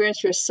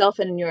 experience yourself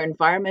and your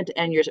environment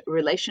and your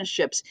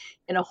relationships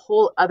in a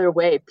whole other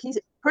way.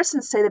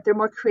 Persons say that they're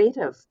more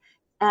creative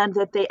and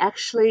that they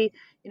actually,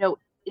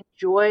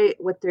 enjoy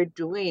what they're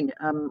doing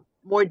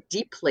more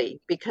deeply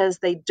because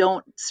they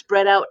don't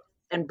spread out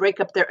and break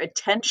up their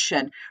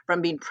attention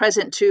from being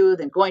present to,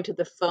 then going to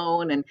the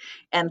phone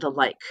and the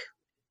like.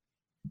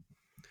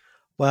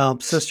 Well,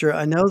 sister,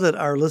 I know that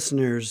our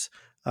listeners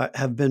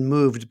have been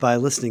moved by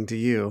listening to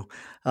you.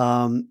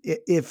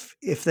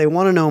 If they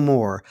want to know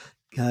more,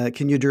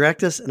 can you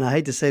direct us? And I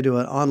hate to say to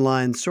an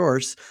online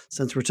source,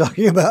 since we're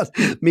talking about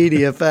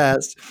media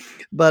fast,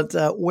 but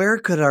where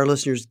could our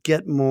listeners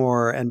get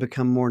more and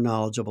become more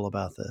knowledgeable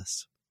about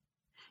this?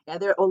 Yeah,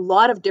 there are a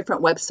lot of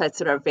different websites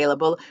that are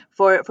available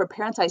for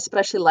parents. I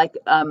especially like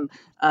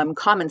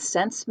Common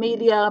Sense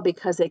Media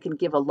because they can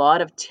give a lot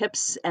of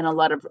tips and a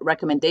lot of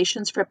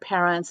recommendations for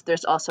parents.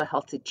 There's also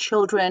Healthy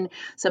Children.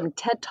 Some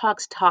TED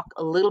Talks talk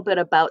a little bit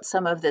about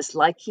some of this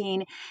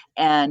liking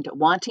and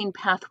wanting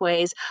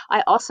pathways.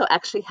 I also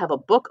actually have a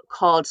book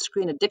called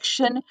Screen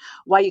Addiction: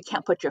 Why You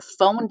Can't Put Your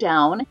Phone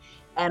Down.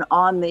 And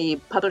on the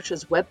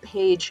publisher's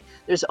webpage,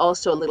 there's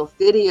also a little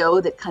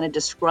video that kind of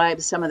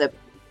describes some of the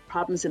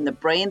problems in the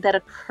brain that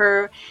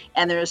occur,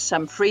 and there's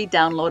some free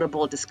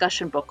downloadable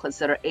discussion booklets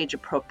that are age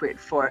appropriate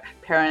for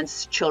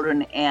parents,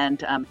 children,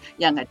 and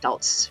young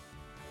adults.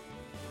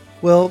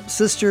 Well,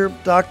 Sister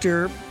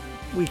Doctor,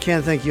 we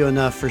can't thank you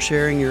enough for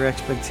sharing your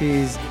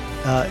expertise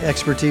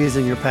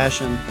and your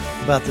passion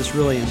about this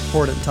really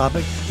important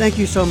topic. Thank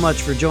you so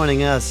much for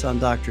joining us on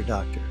Dr.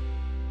 Doctor.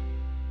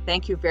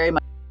 Thank you very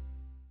much.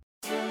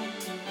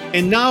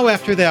 And now,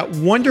 after that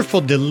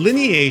wonderful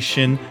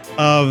delineation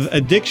of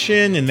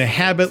addiction and the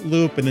habit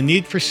loop and the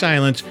need for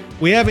silence,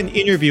 we have an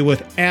interview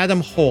with Adam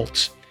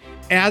Holtz.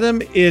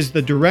 Adam is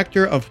the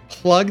director of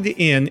Plugged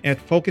In at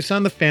Focus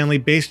on the Family,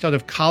 based out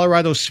of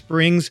Colorado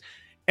Springs.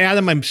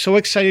 Adam, I'm so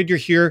excited you're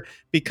here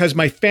because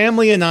my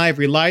family and I have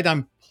relied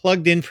on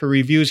Plugged In for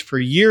reviews for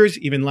years,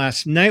 even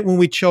last night when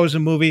we chose a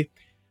movie.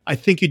 I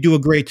think you do a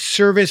great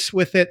service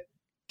with it.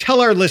 Tell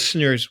our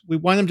listeners, we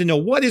want them to know,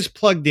 what is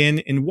Plugged In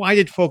and why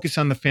did Focus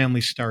on the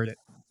Family start it?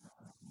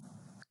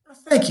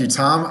 Thank you,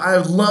 Tom. I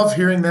love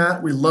hearing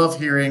that. We love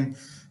hearing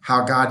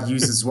how God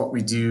uses what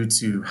we do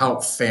to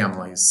help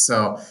families.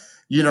 So,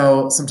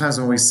 sometimes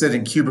when we sit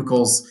in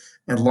cubicles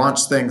and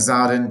launch things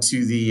out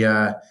into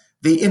the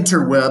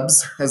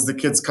interwebs, as the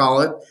kids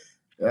call it,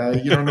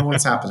 you don't know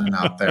what's happening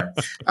out there.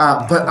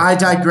 But I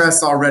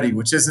digress already,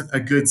 which isn't a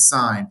good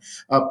sign.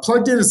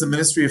 Plugged In is a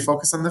ministry of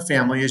Focus on the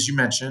Family, as you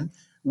mentioned.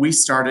 We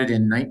started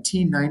in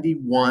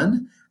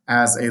 1991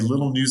 as a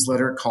little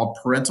newsletter called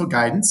Parental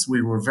Guidance.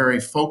 We were very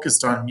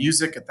focused on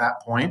music at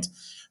that point.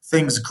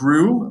 Things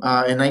grew.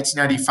 In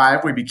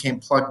 1995, we became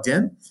Plugged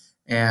In,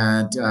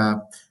 and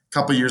a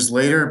couple years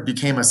later,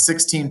 became a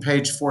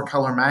 16-page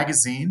 4-color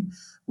magazine.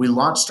 We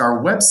launched our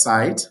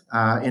website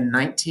in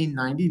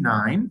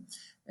 1999,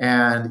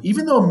 and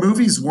even though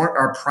movies weren't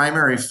our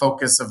primary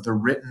focus of the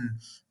written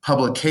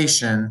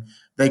publication,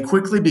 they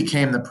quickly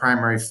became the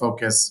primary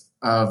focus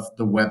of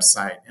the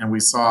website. And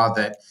we saw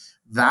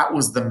that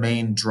was the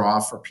main draw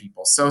for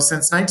people. So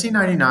since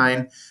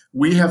 1999,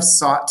 we have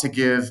sought to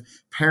give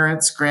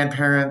parents,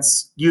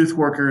 grandparents, youth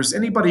workers,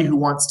 anybody who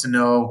wants to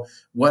know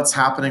what's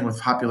happening with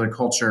popular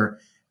culture,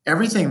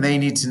 everything they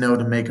need to know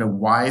to make a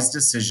wise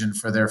decision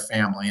for their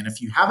family. And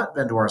if you haven't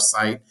been to our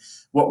site,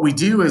 what we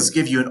do is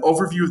give you an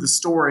overview of the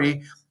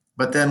story,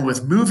 but then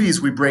with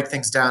movies, we break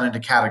things down into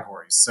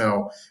categories.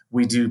 So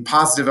we do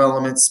positive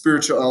elements,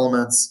 spiritual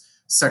elements,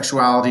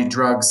 sexuality,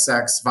 drugs,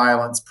 sex,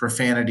 violence,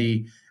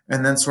 profanity,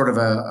 and then sort of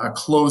a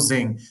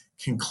closing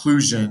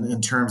conclusion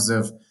in terms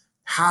of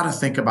how to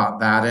think about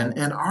that.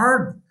 And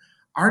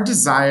our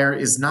desire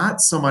is not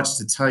so much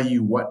to tell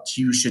you what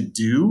you should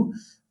do,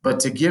 but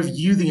to give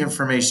you the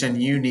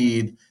information you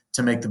need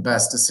to make the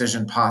best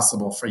decision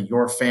possible for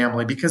your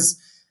family, because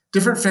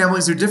different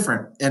families are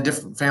different, and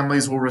different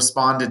families will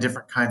respond to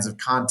different kinds of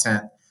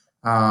content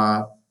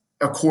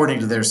according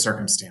to their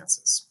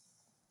circumstances.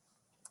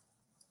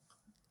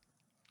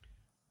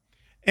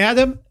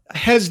 Adam,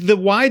 has the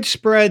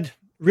widespread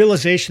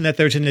realization that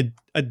there's an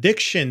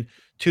addiction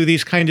to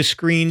these kind of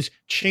screens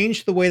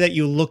changed the way that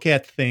you look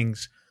at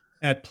things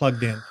at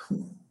Plugged In?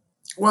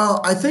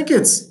 Well, I think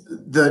it's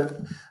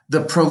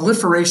the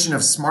proliferation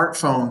of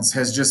smartphones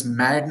has just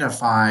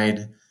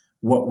magnified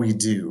what we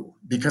do,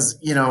 because,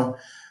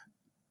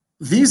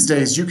 these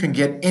days you can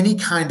get any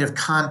kind of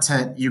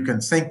content you can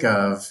think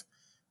of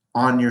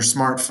on your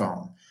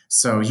smartphone.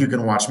 So you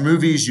can watch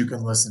movies, you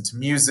can listen to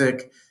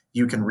music,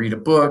 you can read a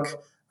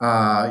book.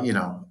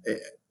 The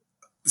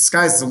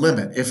sky's the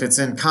limit. If it's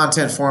in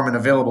content form and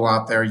available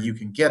out there, you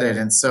can get it.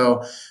 And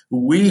so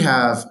we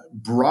have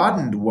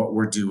broadened what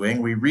we're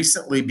doing. We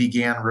recently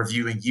began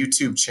reviewing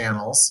YouTube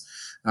channels.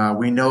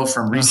 We know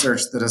from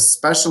research that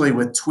especially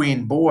with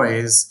tween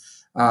boys,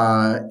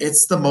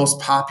 it's the most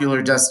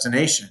popular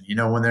destination.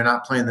 When they're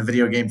not playing the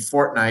video game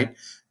Fortnite,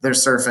 they're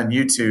surfing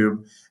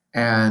YouTube.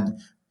 And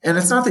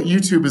it's not that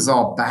YouTube is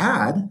all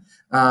bad,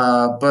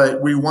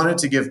 but we wanted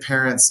to give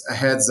parents a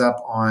heads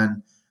up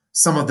on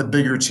some of the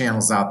bigger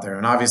channels out there.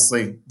 And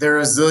obviously, there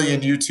are a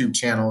zillion YouTube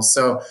channels.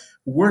 So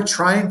we're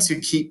trying to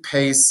keep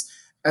pace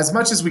as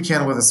much as we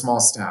can with a small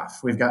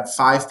staff. We've got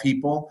 5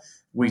 people.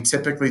 We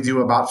typically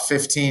do about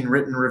 15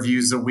 written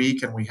reviews a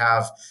week, and we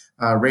have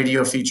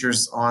radio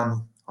features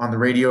on the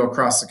radio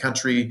across the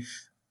country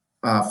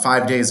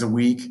 5 days a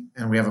week,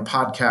 and we have a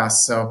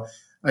podcast. So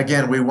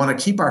again, we want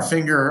to keep our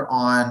finger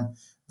on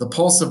the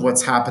pulse of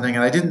what's happening.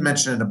 And I didn't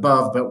mention it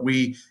above, but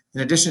we,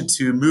 in addition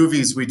to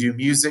movies, we do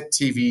music,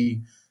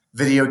 TV,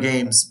 video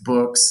games,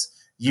 books,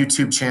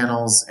 YouTube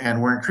channels,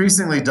 and we're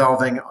increasingly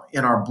delving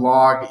in our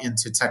blog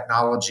into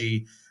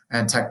technology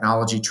and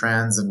technology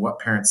trends and what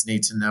parents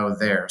need to know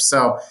there.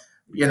 So,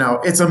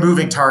 it's a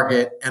moving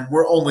target, and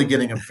we're only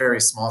getting a very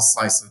small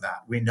slice of that.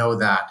 We know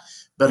that,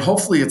 but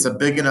hopefully it's a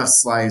big enough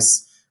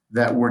slice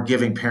that we're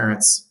giving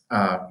parents,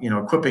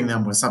 equipping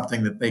them with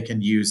something that they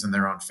can use in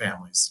their own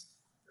families.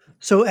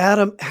 So,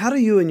 Adam, how do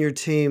you and your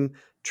team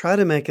try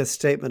to make a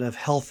statement of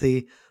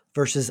healthy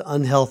versus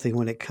unhealthy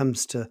when it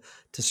comes to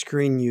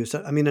screen use?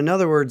 I mean, in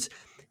other words,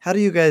 how do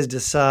you guys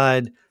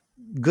decide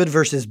good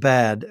versus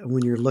bad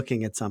when you're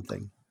looking at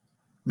something?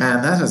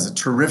 Man, that is a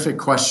terrific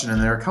question. And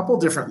there are a couple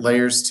different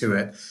layers to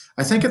it.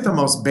 I think at the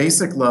most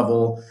basic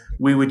level,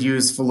 we would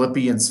use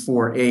Philippians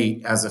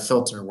 4:8 as a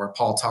filter, where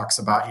Paul talks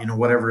about,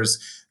 whatever is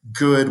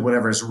good,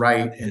 whatever is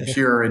right and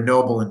pure and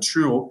noble and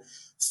true,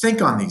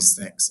 think on these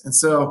things. And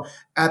so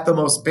at the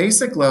most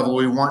basic level,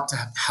 we want to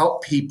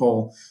help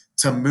people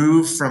to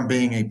move from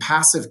being a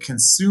passive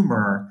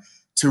consumer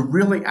to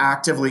really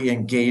actively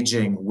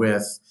engaging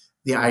with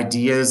the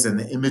ideas and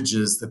the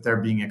images that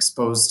they're being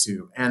exposed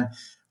to. And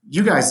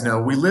you guys know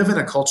we live in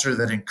a culture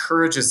that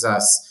encourages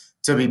us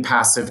to be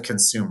passive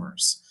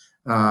consumers,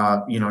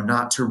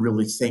 not to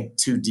really think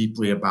too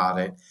deeply about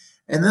it.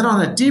 And then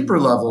on a deeper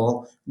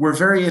level, we're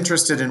very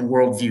interested in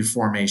worldview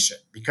formation,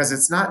 because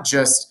it's not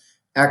just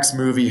X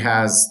movie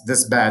has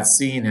this bad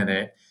scene in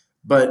it,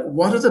 but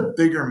what are the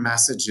bigger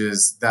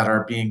messages that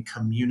are being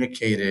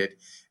communicated,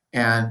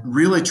 and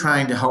really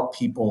trying to help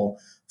people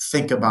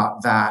think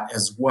about that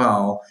as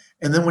well.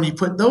 And then when you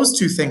put those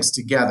two things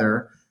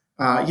together,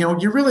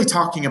 you're really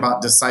talking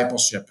about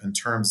discipleship in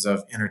terms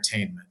of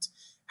entertainment.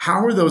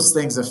 How are those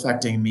things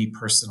affecting me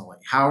personally?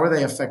 How are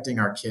they affecting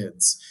our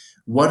kids?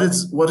 What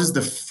is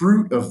the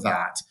fruit of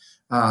that?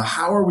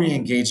 How are we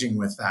engaging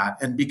with that?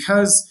 And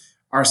because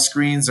our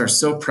screens are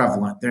so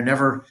prevalent, they're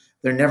never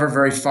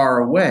very far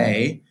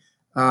away.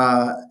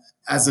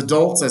 As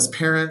adults, as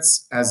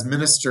parents, as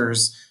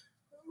ministers,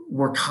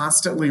 we're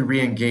constantly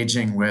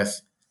re-engaging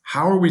with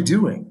how are we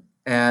doing?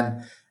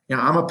 And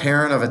I'm a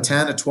parent of a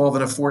 10, a 12,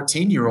 and a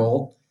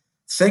 14-year-old.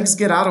 Things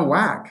get out of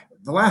whack.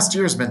 The last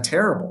year has been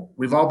terrible.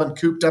 We've all been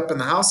cooped up in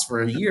the house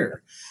for a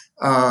year.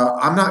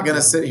 I'm not going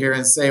to sit here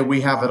and say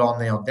we have it all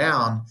nailed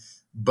down,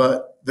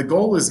 but the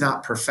goal is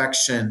not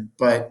perfection,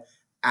 but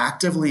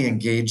actively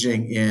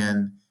engaging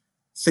in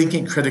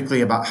thinking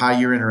critically about how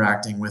you're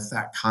interacting with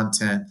that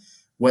content,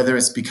 whether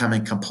it's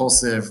becoming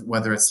compulsive,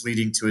 whether it's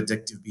leading to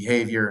addictive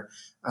behavior.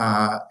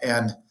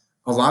 And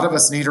a lot of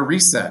us need a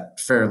reset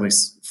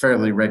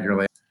fairly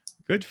regularly.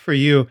 Good for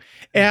you.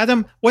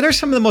 Adam, what are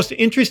some of the most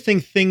interesting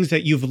things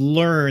that you've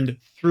learned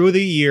through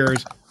the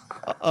years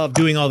of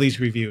doing all these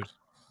reviews?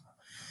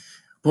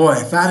 Boy,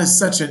 that is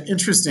such an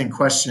interesting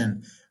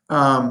question.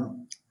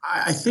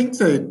 I think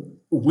that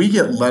we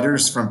get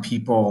letters from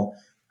people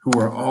who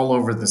are all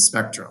over the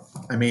spectrum.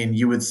 I mean,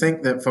 you would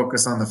think that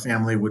Focus on the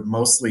Family would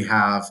mostly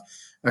have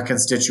a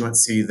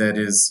constituency that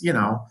is,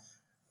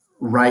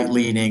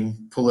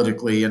 right-leaning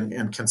politically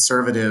and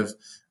conservative,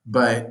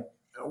 but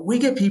we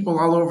get people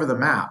all over the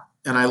map.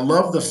 And I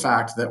love the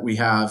fact that we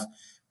have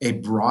a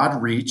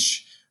broad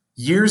reach.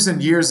 Years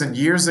and years and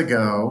years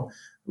ago,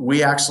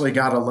 we actually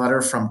got a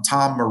letter from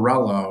Tom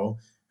Morello,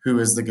 who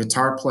is the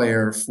guitar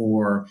player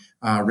for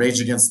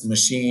Rage Against the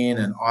Machine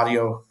and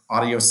Audio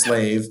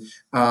Slave.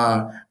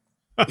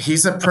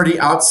 He's a pretty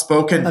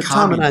outspoken communist.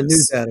 Tom and I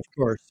knew that, of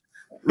course.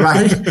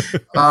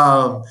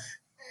 Right?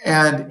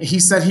 And he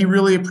said he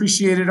really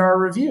appreciated our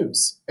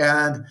reviews.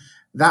 And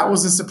that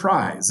was a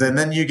surprise. And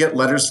then you get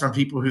letters from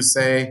people who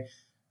say,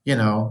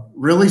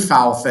 really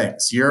foul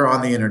things. You're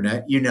on the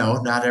internet,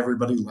 not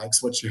everybody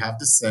likes what you have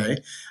to say.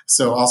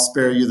 So I'll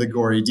spare you the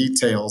gory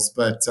details.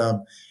 But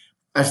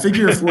I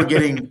figure if we're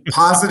getting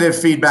positive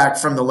feedback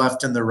from the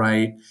left and the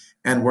right,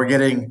 and we're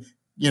getting,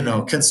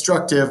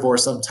 constructive or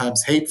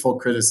sometimes hateful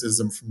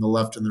criticism from the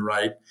left and the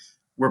right,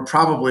 we're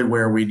probably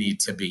where we need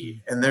to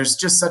be. And there's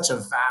just such a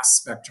vast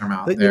spectrum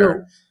out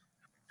there.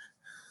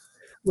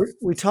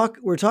 We're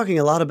talking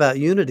a lot about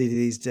unity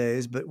these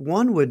days, but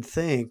one would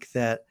think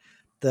that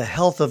the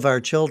health of our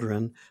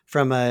children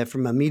from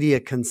a media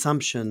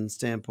consumption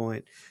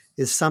standpoint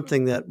is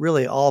something that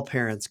really all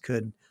parents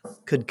could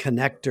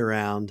connect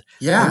around.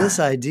 Yeah. And this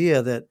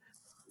idea that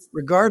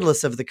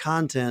regardless of the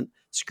content,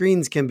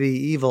 screens can be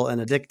evil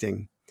and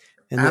addicting.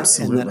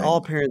 Absolutely. And that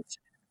all parents,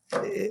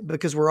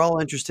 because we're all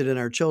interested in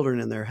our children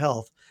and their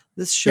health,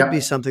 this should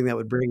be something that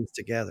would bring us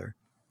together.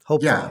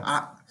 Hopefully.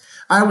 Yeah,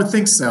 I would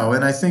think so.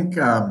 And I think,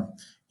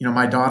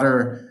 my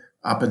daughter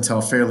up until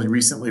fairly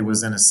recently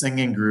was in a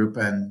singing group.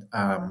 And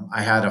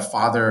I had a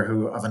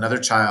father of another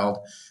child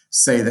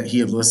say that he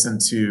had listened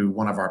to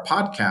one of our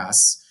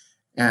podcasts.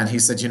 And he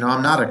said,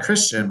 I'm not a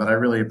Christian, but I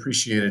really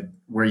appreciated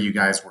where you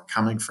guys were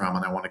coming from.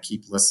 And I want to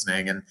keep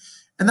listening. And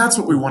that's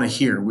what we want to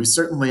hear. We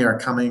certainly are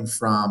coming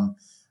from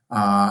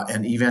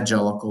an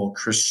evangelical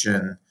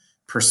Christian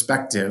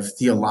perspective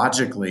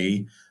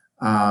theologically.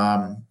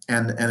 and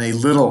a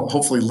little,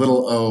 hopefully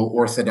little o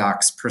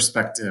orthodox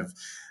perspective.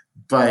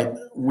 But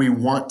we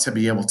want to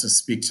be able to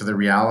speak to the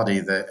reality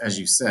that, as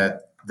you said,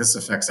 this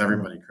affects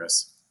everybody,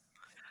 Chris.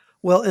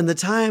 Well, in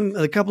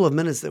a couple of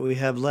minutes that we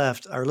have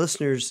left, our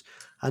listeners,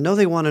 I know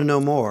they want to know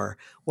more.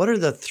 What are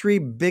the three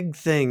big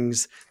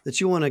things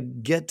that you want to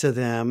get to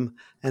them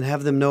and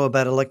have them know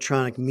about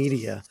electronic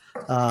media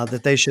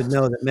that they should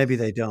know that maybe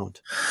they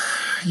don't?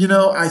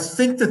 I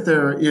think that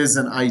there is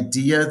an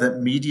idea that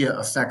media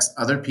affects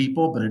other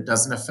people, but it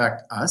doesn't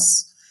affect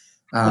us.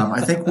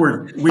 I think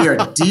we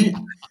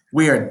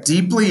are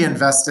deeply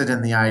invested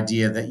in the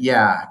idea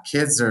that,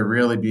 kids are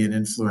really being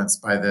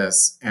influenced by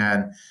this,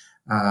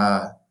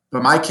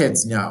 but my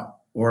kids know,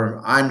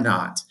 or I'm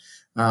not.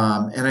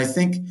 And I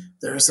think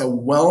there's a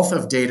wealth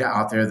of data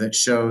out there that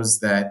shows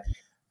that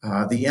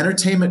the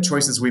entertainment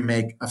choices we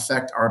make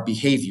affect our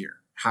behavior,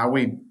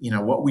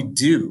 what we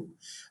do.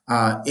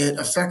 It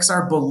affects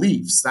our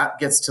beliefs. That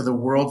gets to the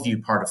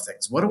worldview part of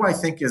things. What do I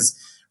think is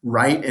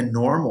right and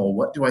normal?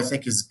 What do I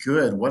think is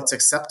good? What's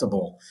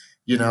acceptable?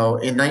 In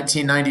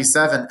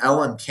 1997,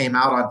 Ellen came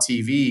out on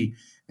TV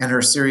and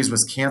her series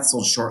was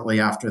canceled shortly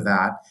after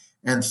that.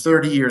 And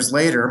 30 years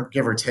later,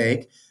 give or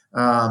take,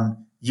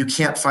 you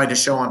can't find a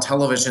show on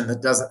television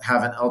that doesn't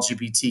have an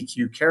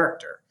LGBTQ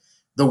character.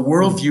 The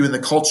worldview and the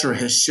culture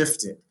has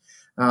shifted.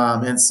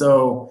 And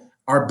so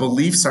our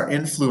beliefs are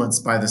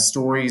influenced by the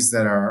stories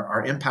that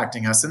are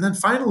impacting us. And then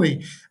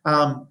finally,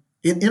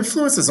 it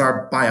influences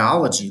our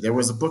biology. There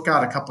was a book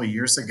out a couple of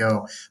years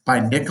ago by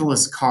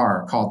Nicholas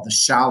Carr called The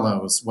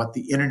Shallows, What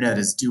the Internet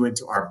is Doing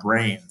to Our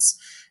Brains.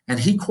 And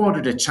he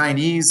quoted a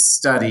Chinese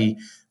study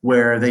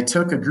where they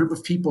took a group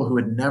of people who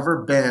had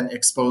never been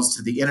exposed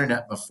to the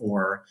internet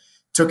before,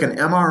 took an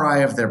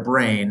MRI of their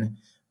brain,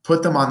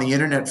 put them on the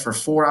internet for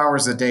 4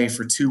 hours a day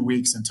for 2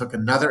 weeks, and took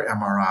another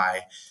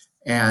MRI.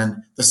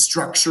 And the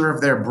structure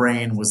of their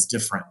brain was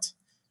different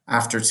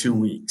after 2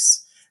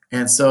 weeks.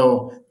 And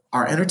so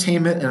our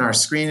entertainment and our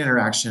screen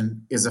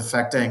interaction is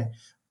affecting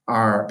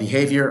our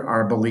behavior,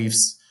 our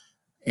beliefs,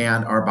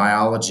 and our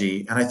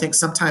biology. And I think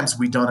sometimes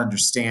we don't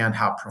understand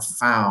how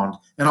profound,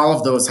 and all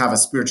of those have a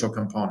spiritual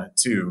component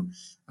too.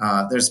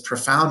 There's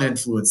profound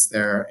influence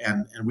there,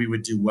 and we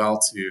would do well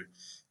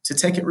to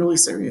take it really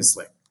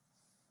seriously.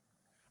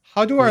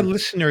 How do our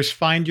listeners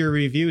find your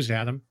reviews,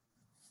 Adam?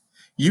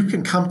 You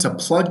can come to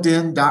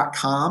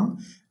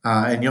pluggedin.com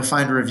and you'll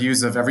find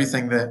reviews of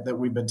everything that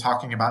we've been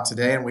talking about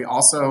today. And we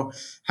also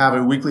have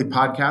a weekly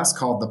podcast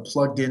called The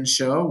Plugged In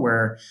Show,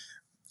 where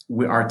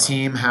our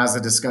team has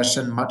a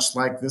discussion much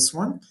like this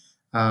one.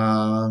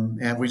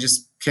 And we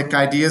just kick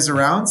ideas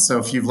around. So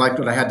if you've liked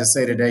what I had to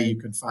say today, you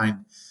can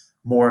find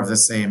more of the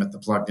same at The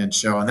Plugged In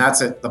Show. And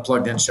that's at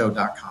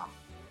thepluggedinshow.com.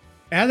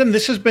 Adam,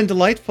 this has been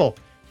delightful.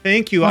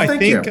 Thank you. Well, I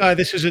think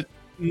this is a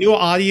new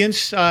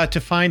audience to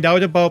find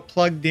out about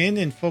Plugged In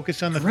and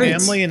focus on the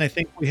family. And I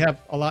think we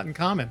have a lot in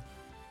common.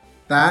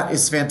 That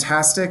is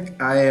fantastic.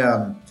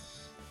 I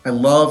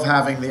love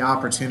having the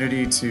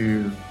opportunity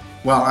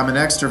I'm an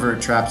extrovert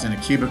trapped in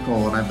a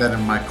cubicle, and I've been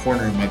in my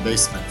corner in my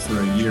basement for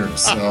a year.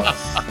 So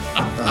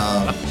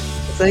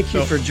thank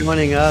you for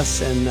joining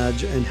us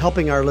and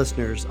helping our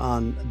listeners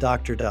on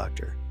Dr.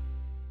 Doctor.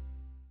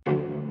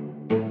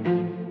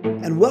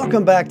 And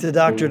welcome back to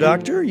Dr.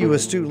 Doctor. You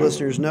astute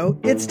listeners know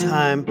it's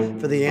time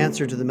for the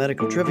answer to the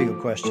medical trivial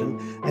question.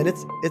 And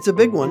it's a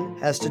big one.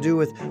 It has to do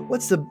with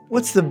what's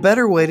the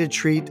better way to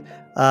treat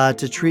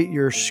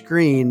your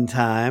screen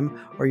time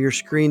or your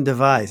screen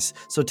device.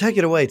 So take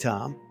it away,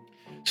 Tom.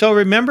 So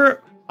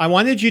remember, I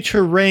wanted you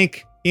to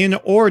rank in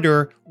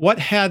order what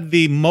had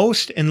the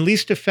most and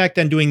least effect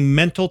on doing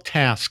mental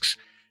tasks.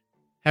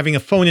 Having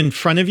a phone in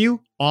front of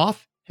you,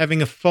 off.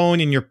 Having a phone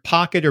in your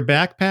pocket or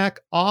backpack,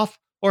 off.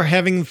 Or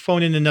having the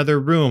phone in another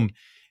room.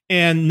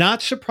 And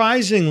not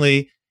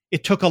surprisingly,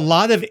 it took a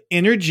lot of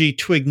energy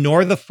to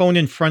ignore the phone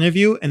in front of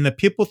you, and the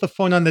people with the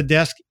phone on the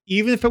desk,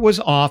 even if it was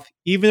off,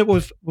 even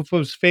if it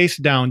was face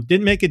down,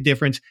 didn't make a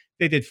difference.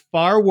 They did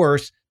far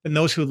worse than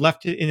those who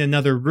left it in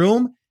another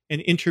room.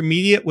 And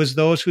intermediate was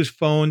those whose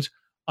phones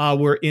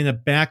were in a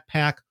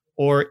backpack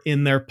or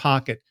in their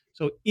pocket.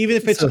 So even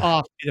if it's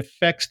off, it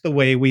affects the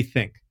way we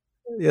think.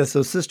 Yeah,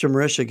 so Sister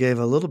Marisha gave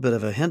a little bit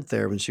of a hint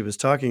there when she was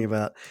talking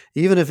about,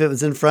 even if it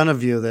was in front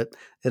of you, that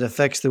it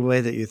affects the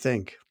way that you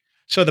think.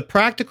 So the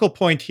practical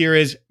point here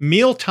is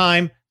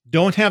mealtime,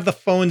 don't have the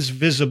phones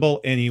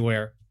visible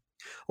anywhere.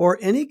 Or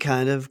any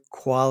kind of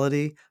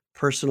quality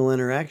personal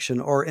interaction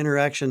or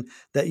interaction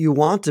that you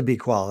want to be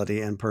quality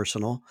and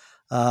personal.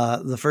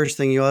 The first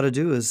thing you ought to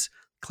do is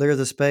clear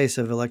the space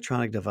of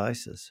electronic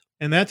devices.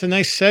 And that's a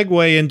nice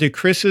segue into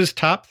Chris's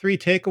top 3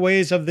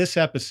 takeaways of this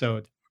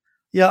episode.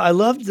 Yeah, I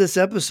loved this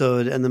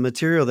episode and the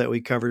material that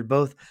we covered,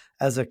 both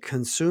as a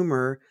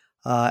consumer,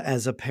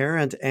 as a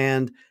parent,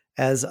 and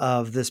as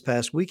of this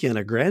past weekend,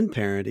 a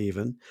grandparent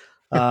even.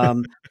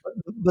 But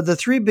the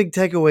 3 big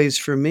takeaways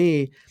for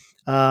me,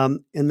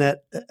 in that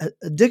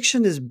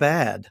addiction is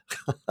bad.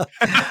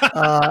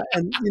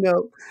 And,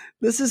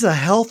 this is a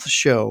health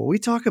show. We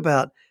talk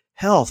about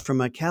health from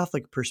a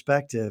Catholic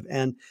perspective.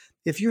 And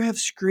if you have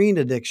screen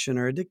addiction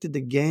or addicted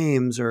to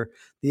games or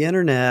the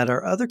internet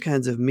or other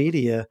kinds of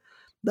media,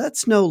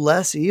 that's no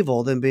less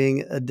evil than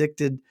being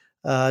addicted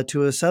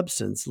to a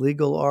substance,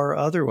 legal or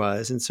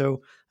otherwise. And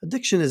so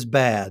addiction is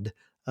bad.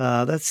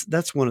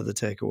 That's one of the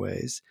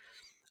takeaways.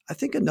 I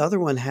think another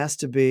one has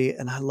to be,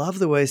 and I love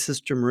the way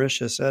Sister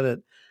Marisha said it,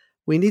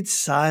 we need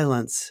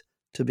silence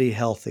to be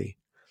healthy.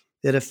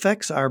 It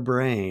affects our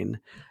brain,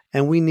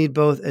 and we need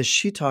both, as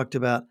she talked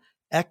about,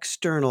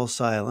 external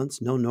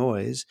silence, no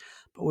noise,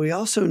 but we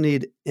also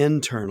need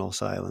internal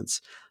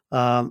silence.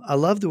 I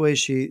love the way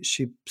she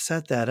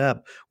set that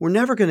up. We're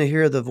never going to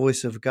hear the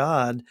voice of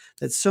God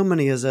that so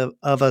many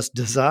of us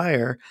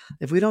desire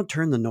if we don't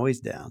turn the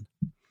noise down.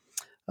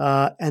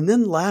 And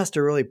then last,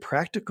 a really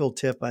practical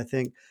tip, I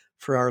think,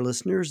 for our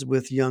listeners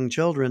with young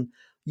children.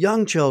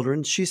 Young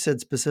children, she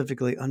said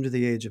specifically under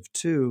the age of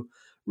 2,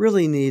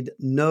 really need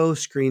no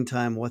screen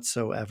time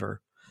whatsoever.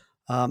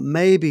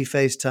 Maybe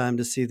FaceTime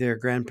to see their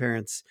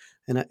grandparents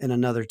in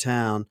another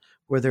town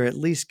where they're at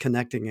least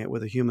connecting it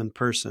with a human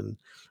person.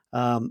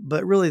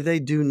 But really, they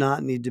do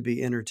not need to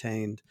be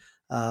entertained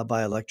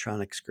by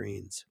electronic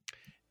screens.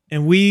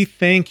 And we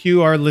thank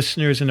you, our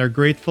listeners, and are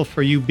grateful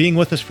for you being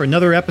with us for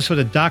another episode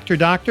of Dr.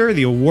 Doctor,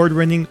 the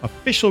award-winning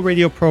official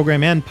radio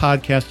program and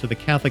podcast of the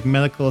Catholic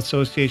Medical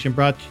Association,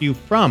 brought to you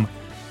from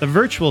the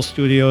virtual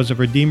studios of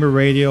Redeemer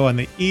Radio and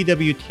the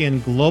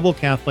EWTN Global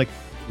Catholic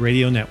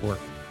Radio Network.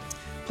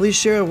 Please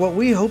share what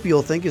we hope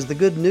you'll think is the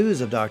good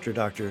news of Dr.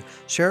 Doctor.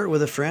 Share it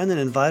with a friend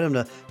and invite them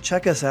to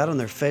check us out on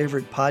their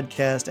favorite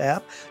podcast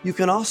app. You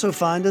can also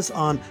find us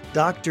on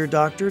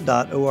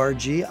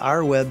drdoctor.org,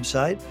 our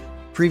website.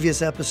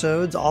 Previous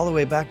episodes all the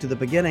way back to the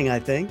beginning, I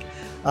think.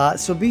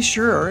 So be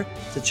sure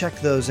to check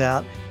those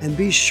out and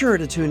be sure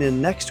to tune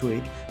in next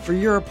week for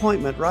your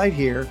appointment right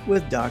here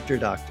with Dr.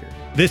 Doctor.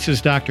 This is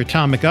Dr.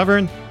 Tom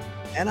McGovern.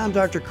 And I'm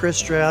Dr. Chris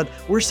Stroud.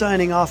 We're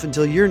signing off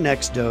until your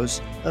next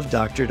dose of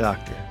Dr.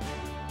 Doctor.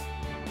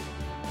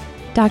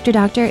 Dr.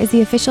 Doctor is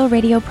the official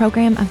radio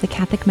program of the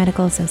Catholic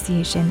Medical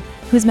Association,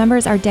 whose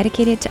members are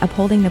dedicated to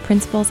upholding the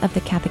principles of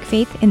the Catholic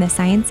faith in the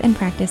science and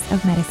practice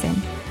of medicine.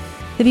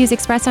 The views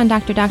expressed on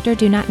Dr. Doctor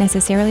do not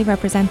necessarily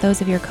represent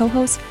those of your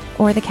co-hosts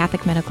or the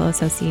Catholic Medical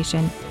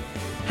Association.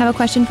 Have a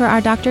question for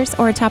our doctors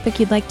or a topic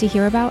you'd like to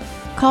hear about?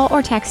 Call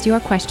or text your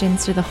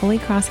questions to the Holy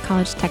Cross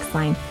College text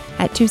line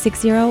at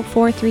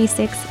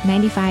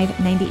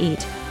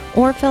 260-436-9598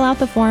 or fill out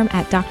the form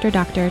at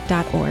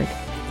drdoctor.org.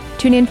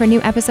 Tune in for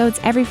new episodes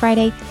every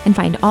Friday and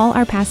find all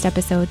our past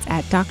episodes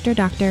at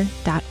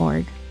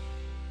drdoctor.org.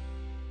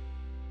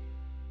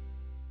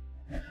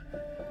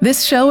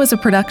 This show is a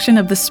production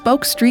of the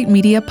Spoke Street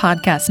Media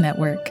Podcast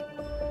Network.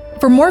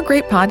 For more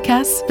great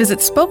podcasts, visit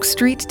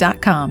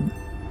spokestreet.com.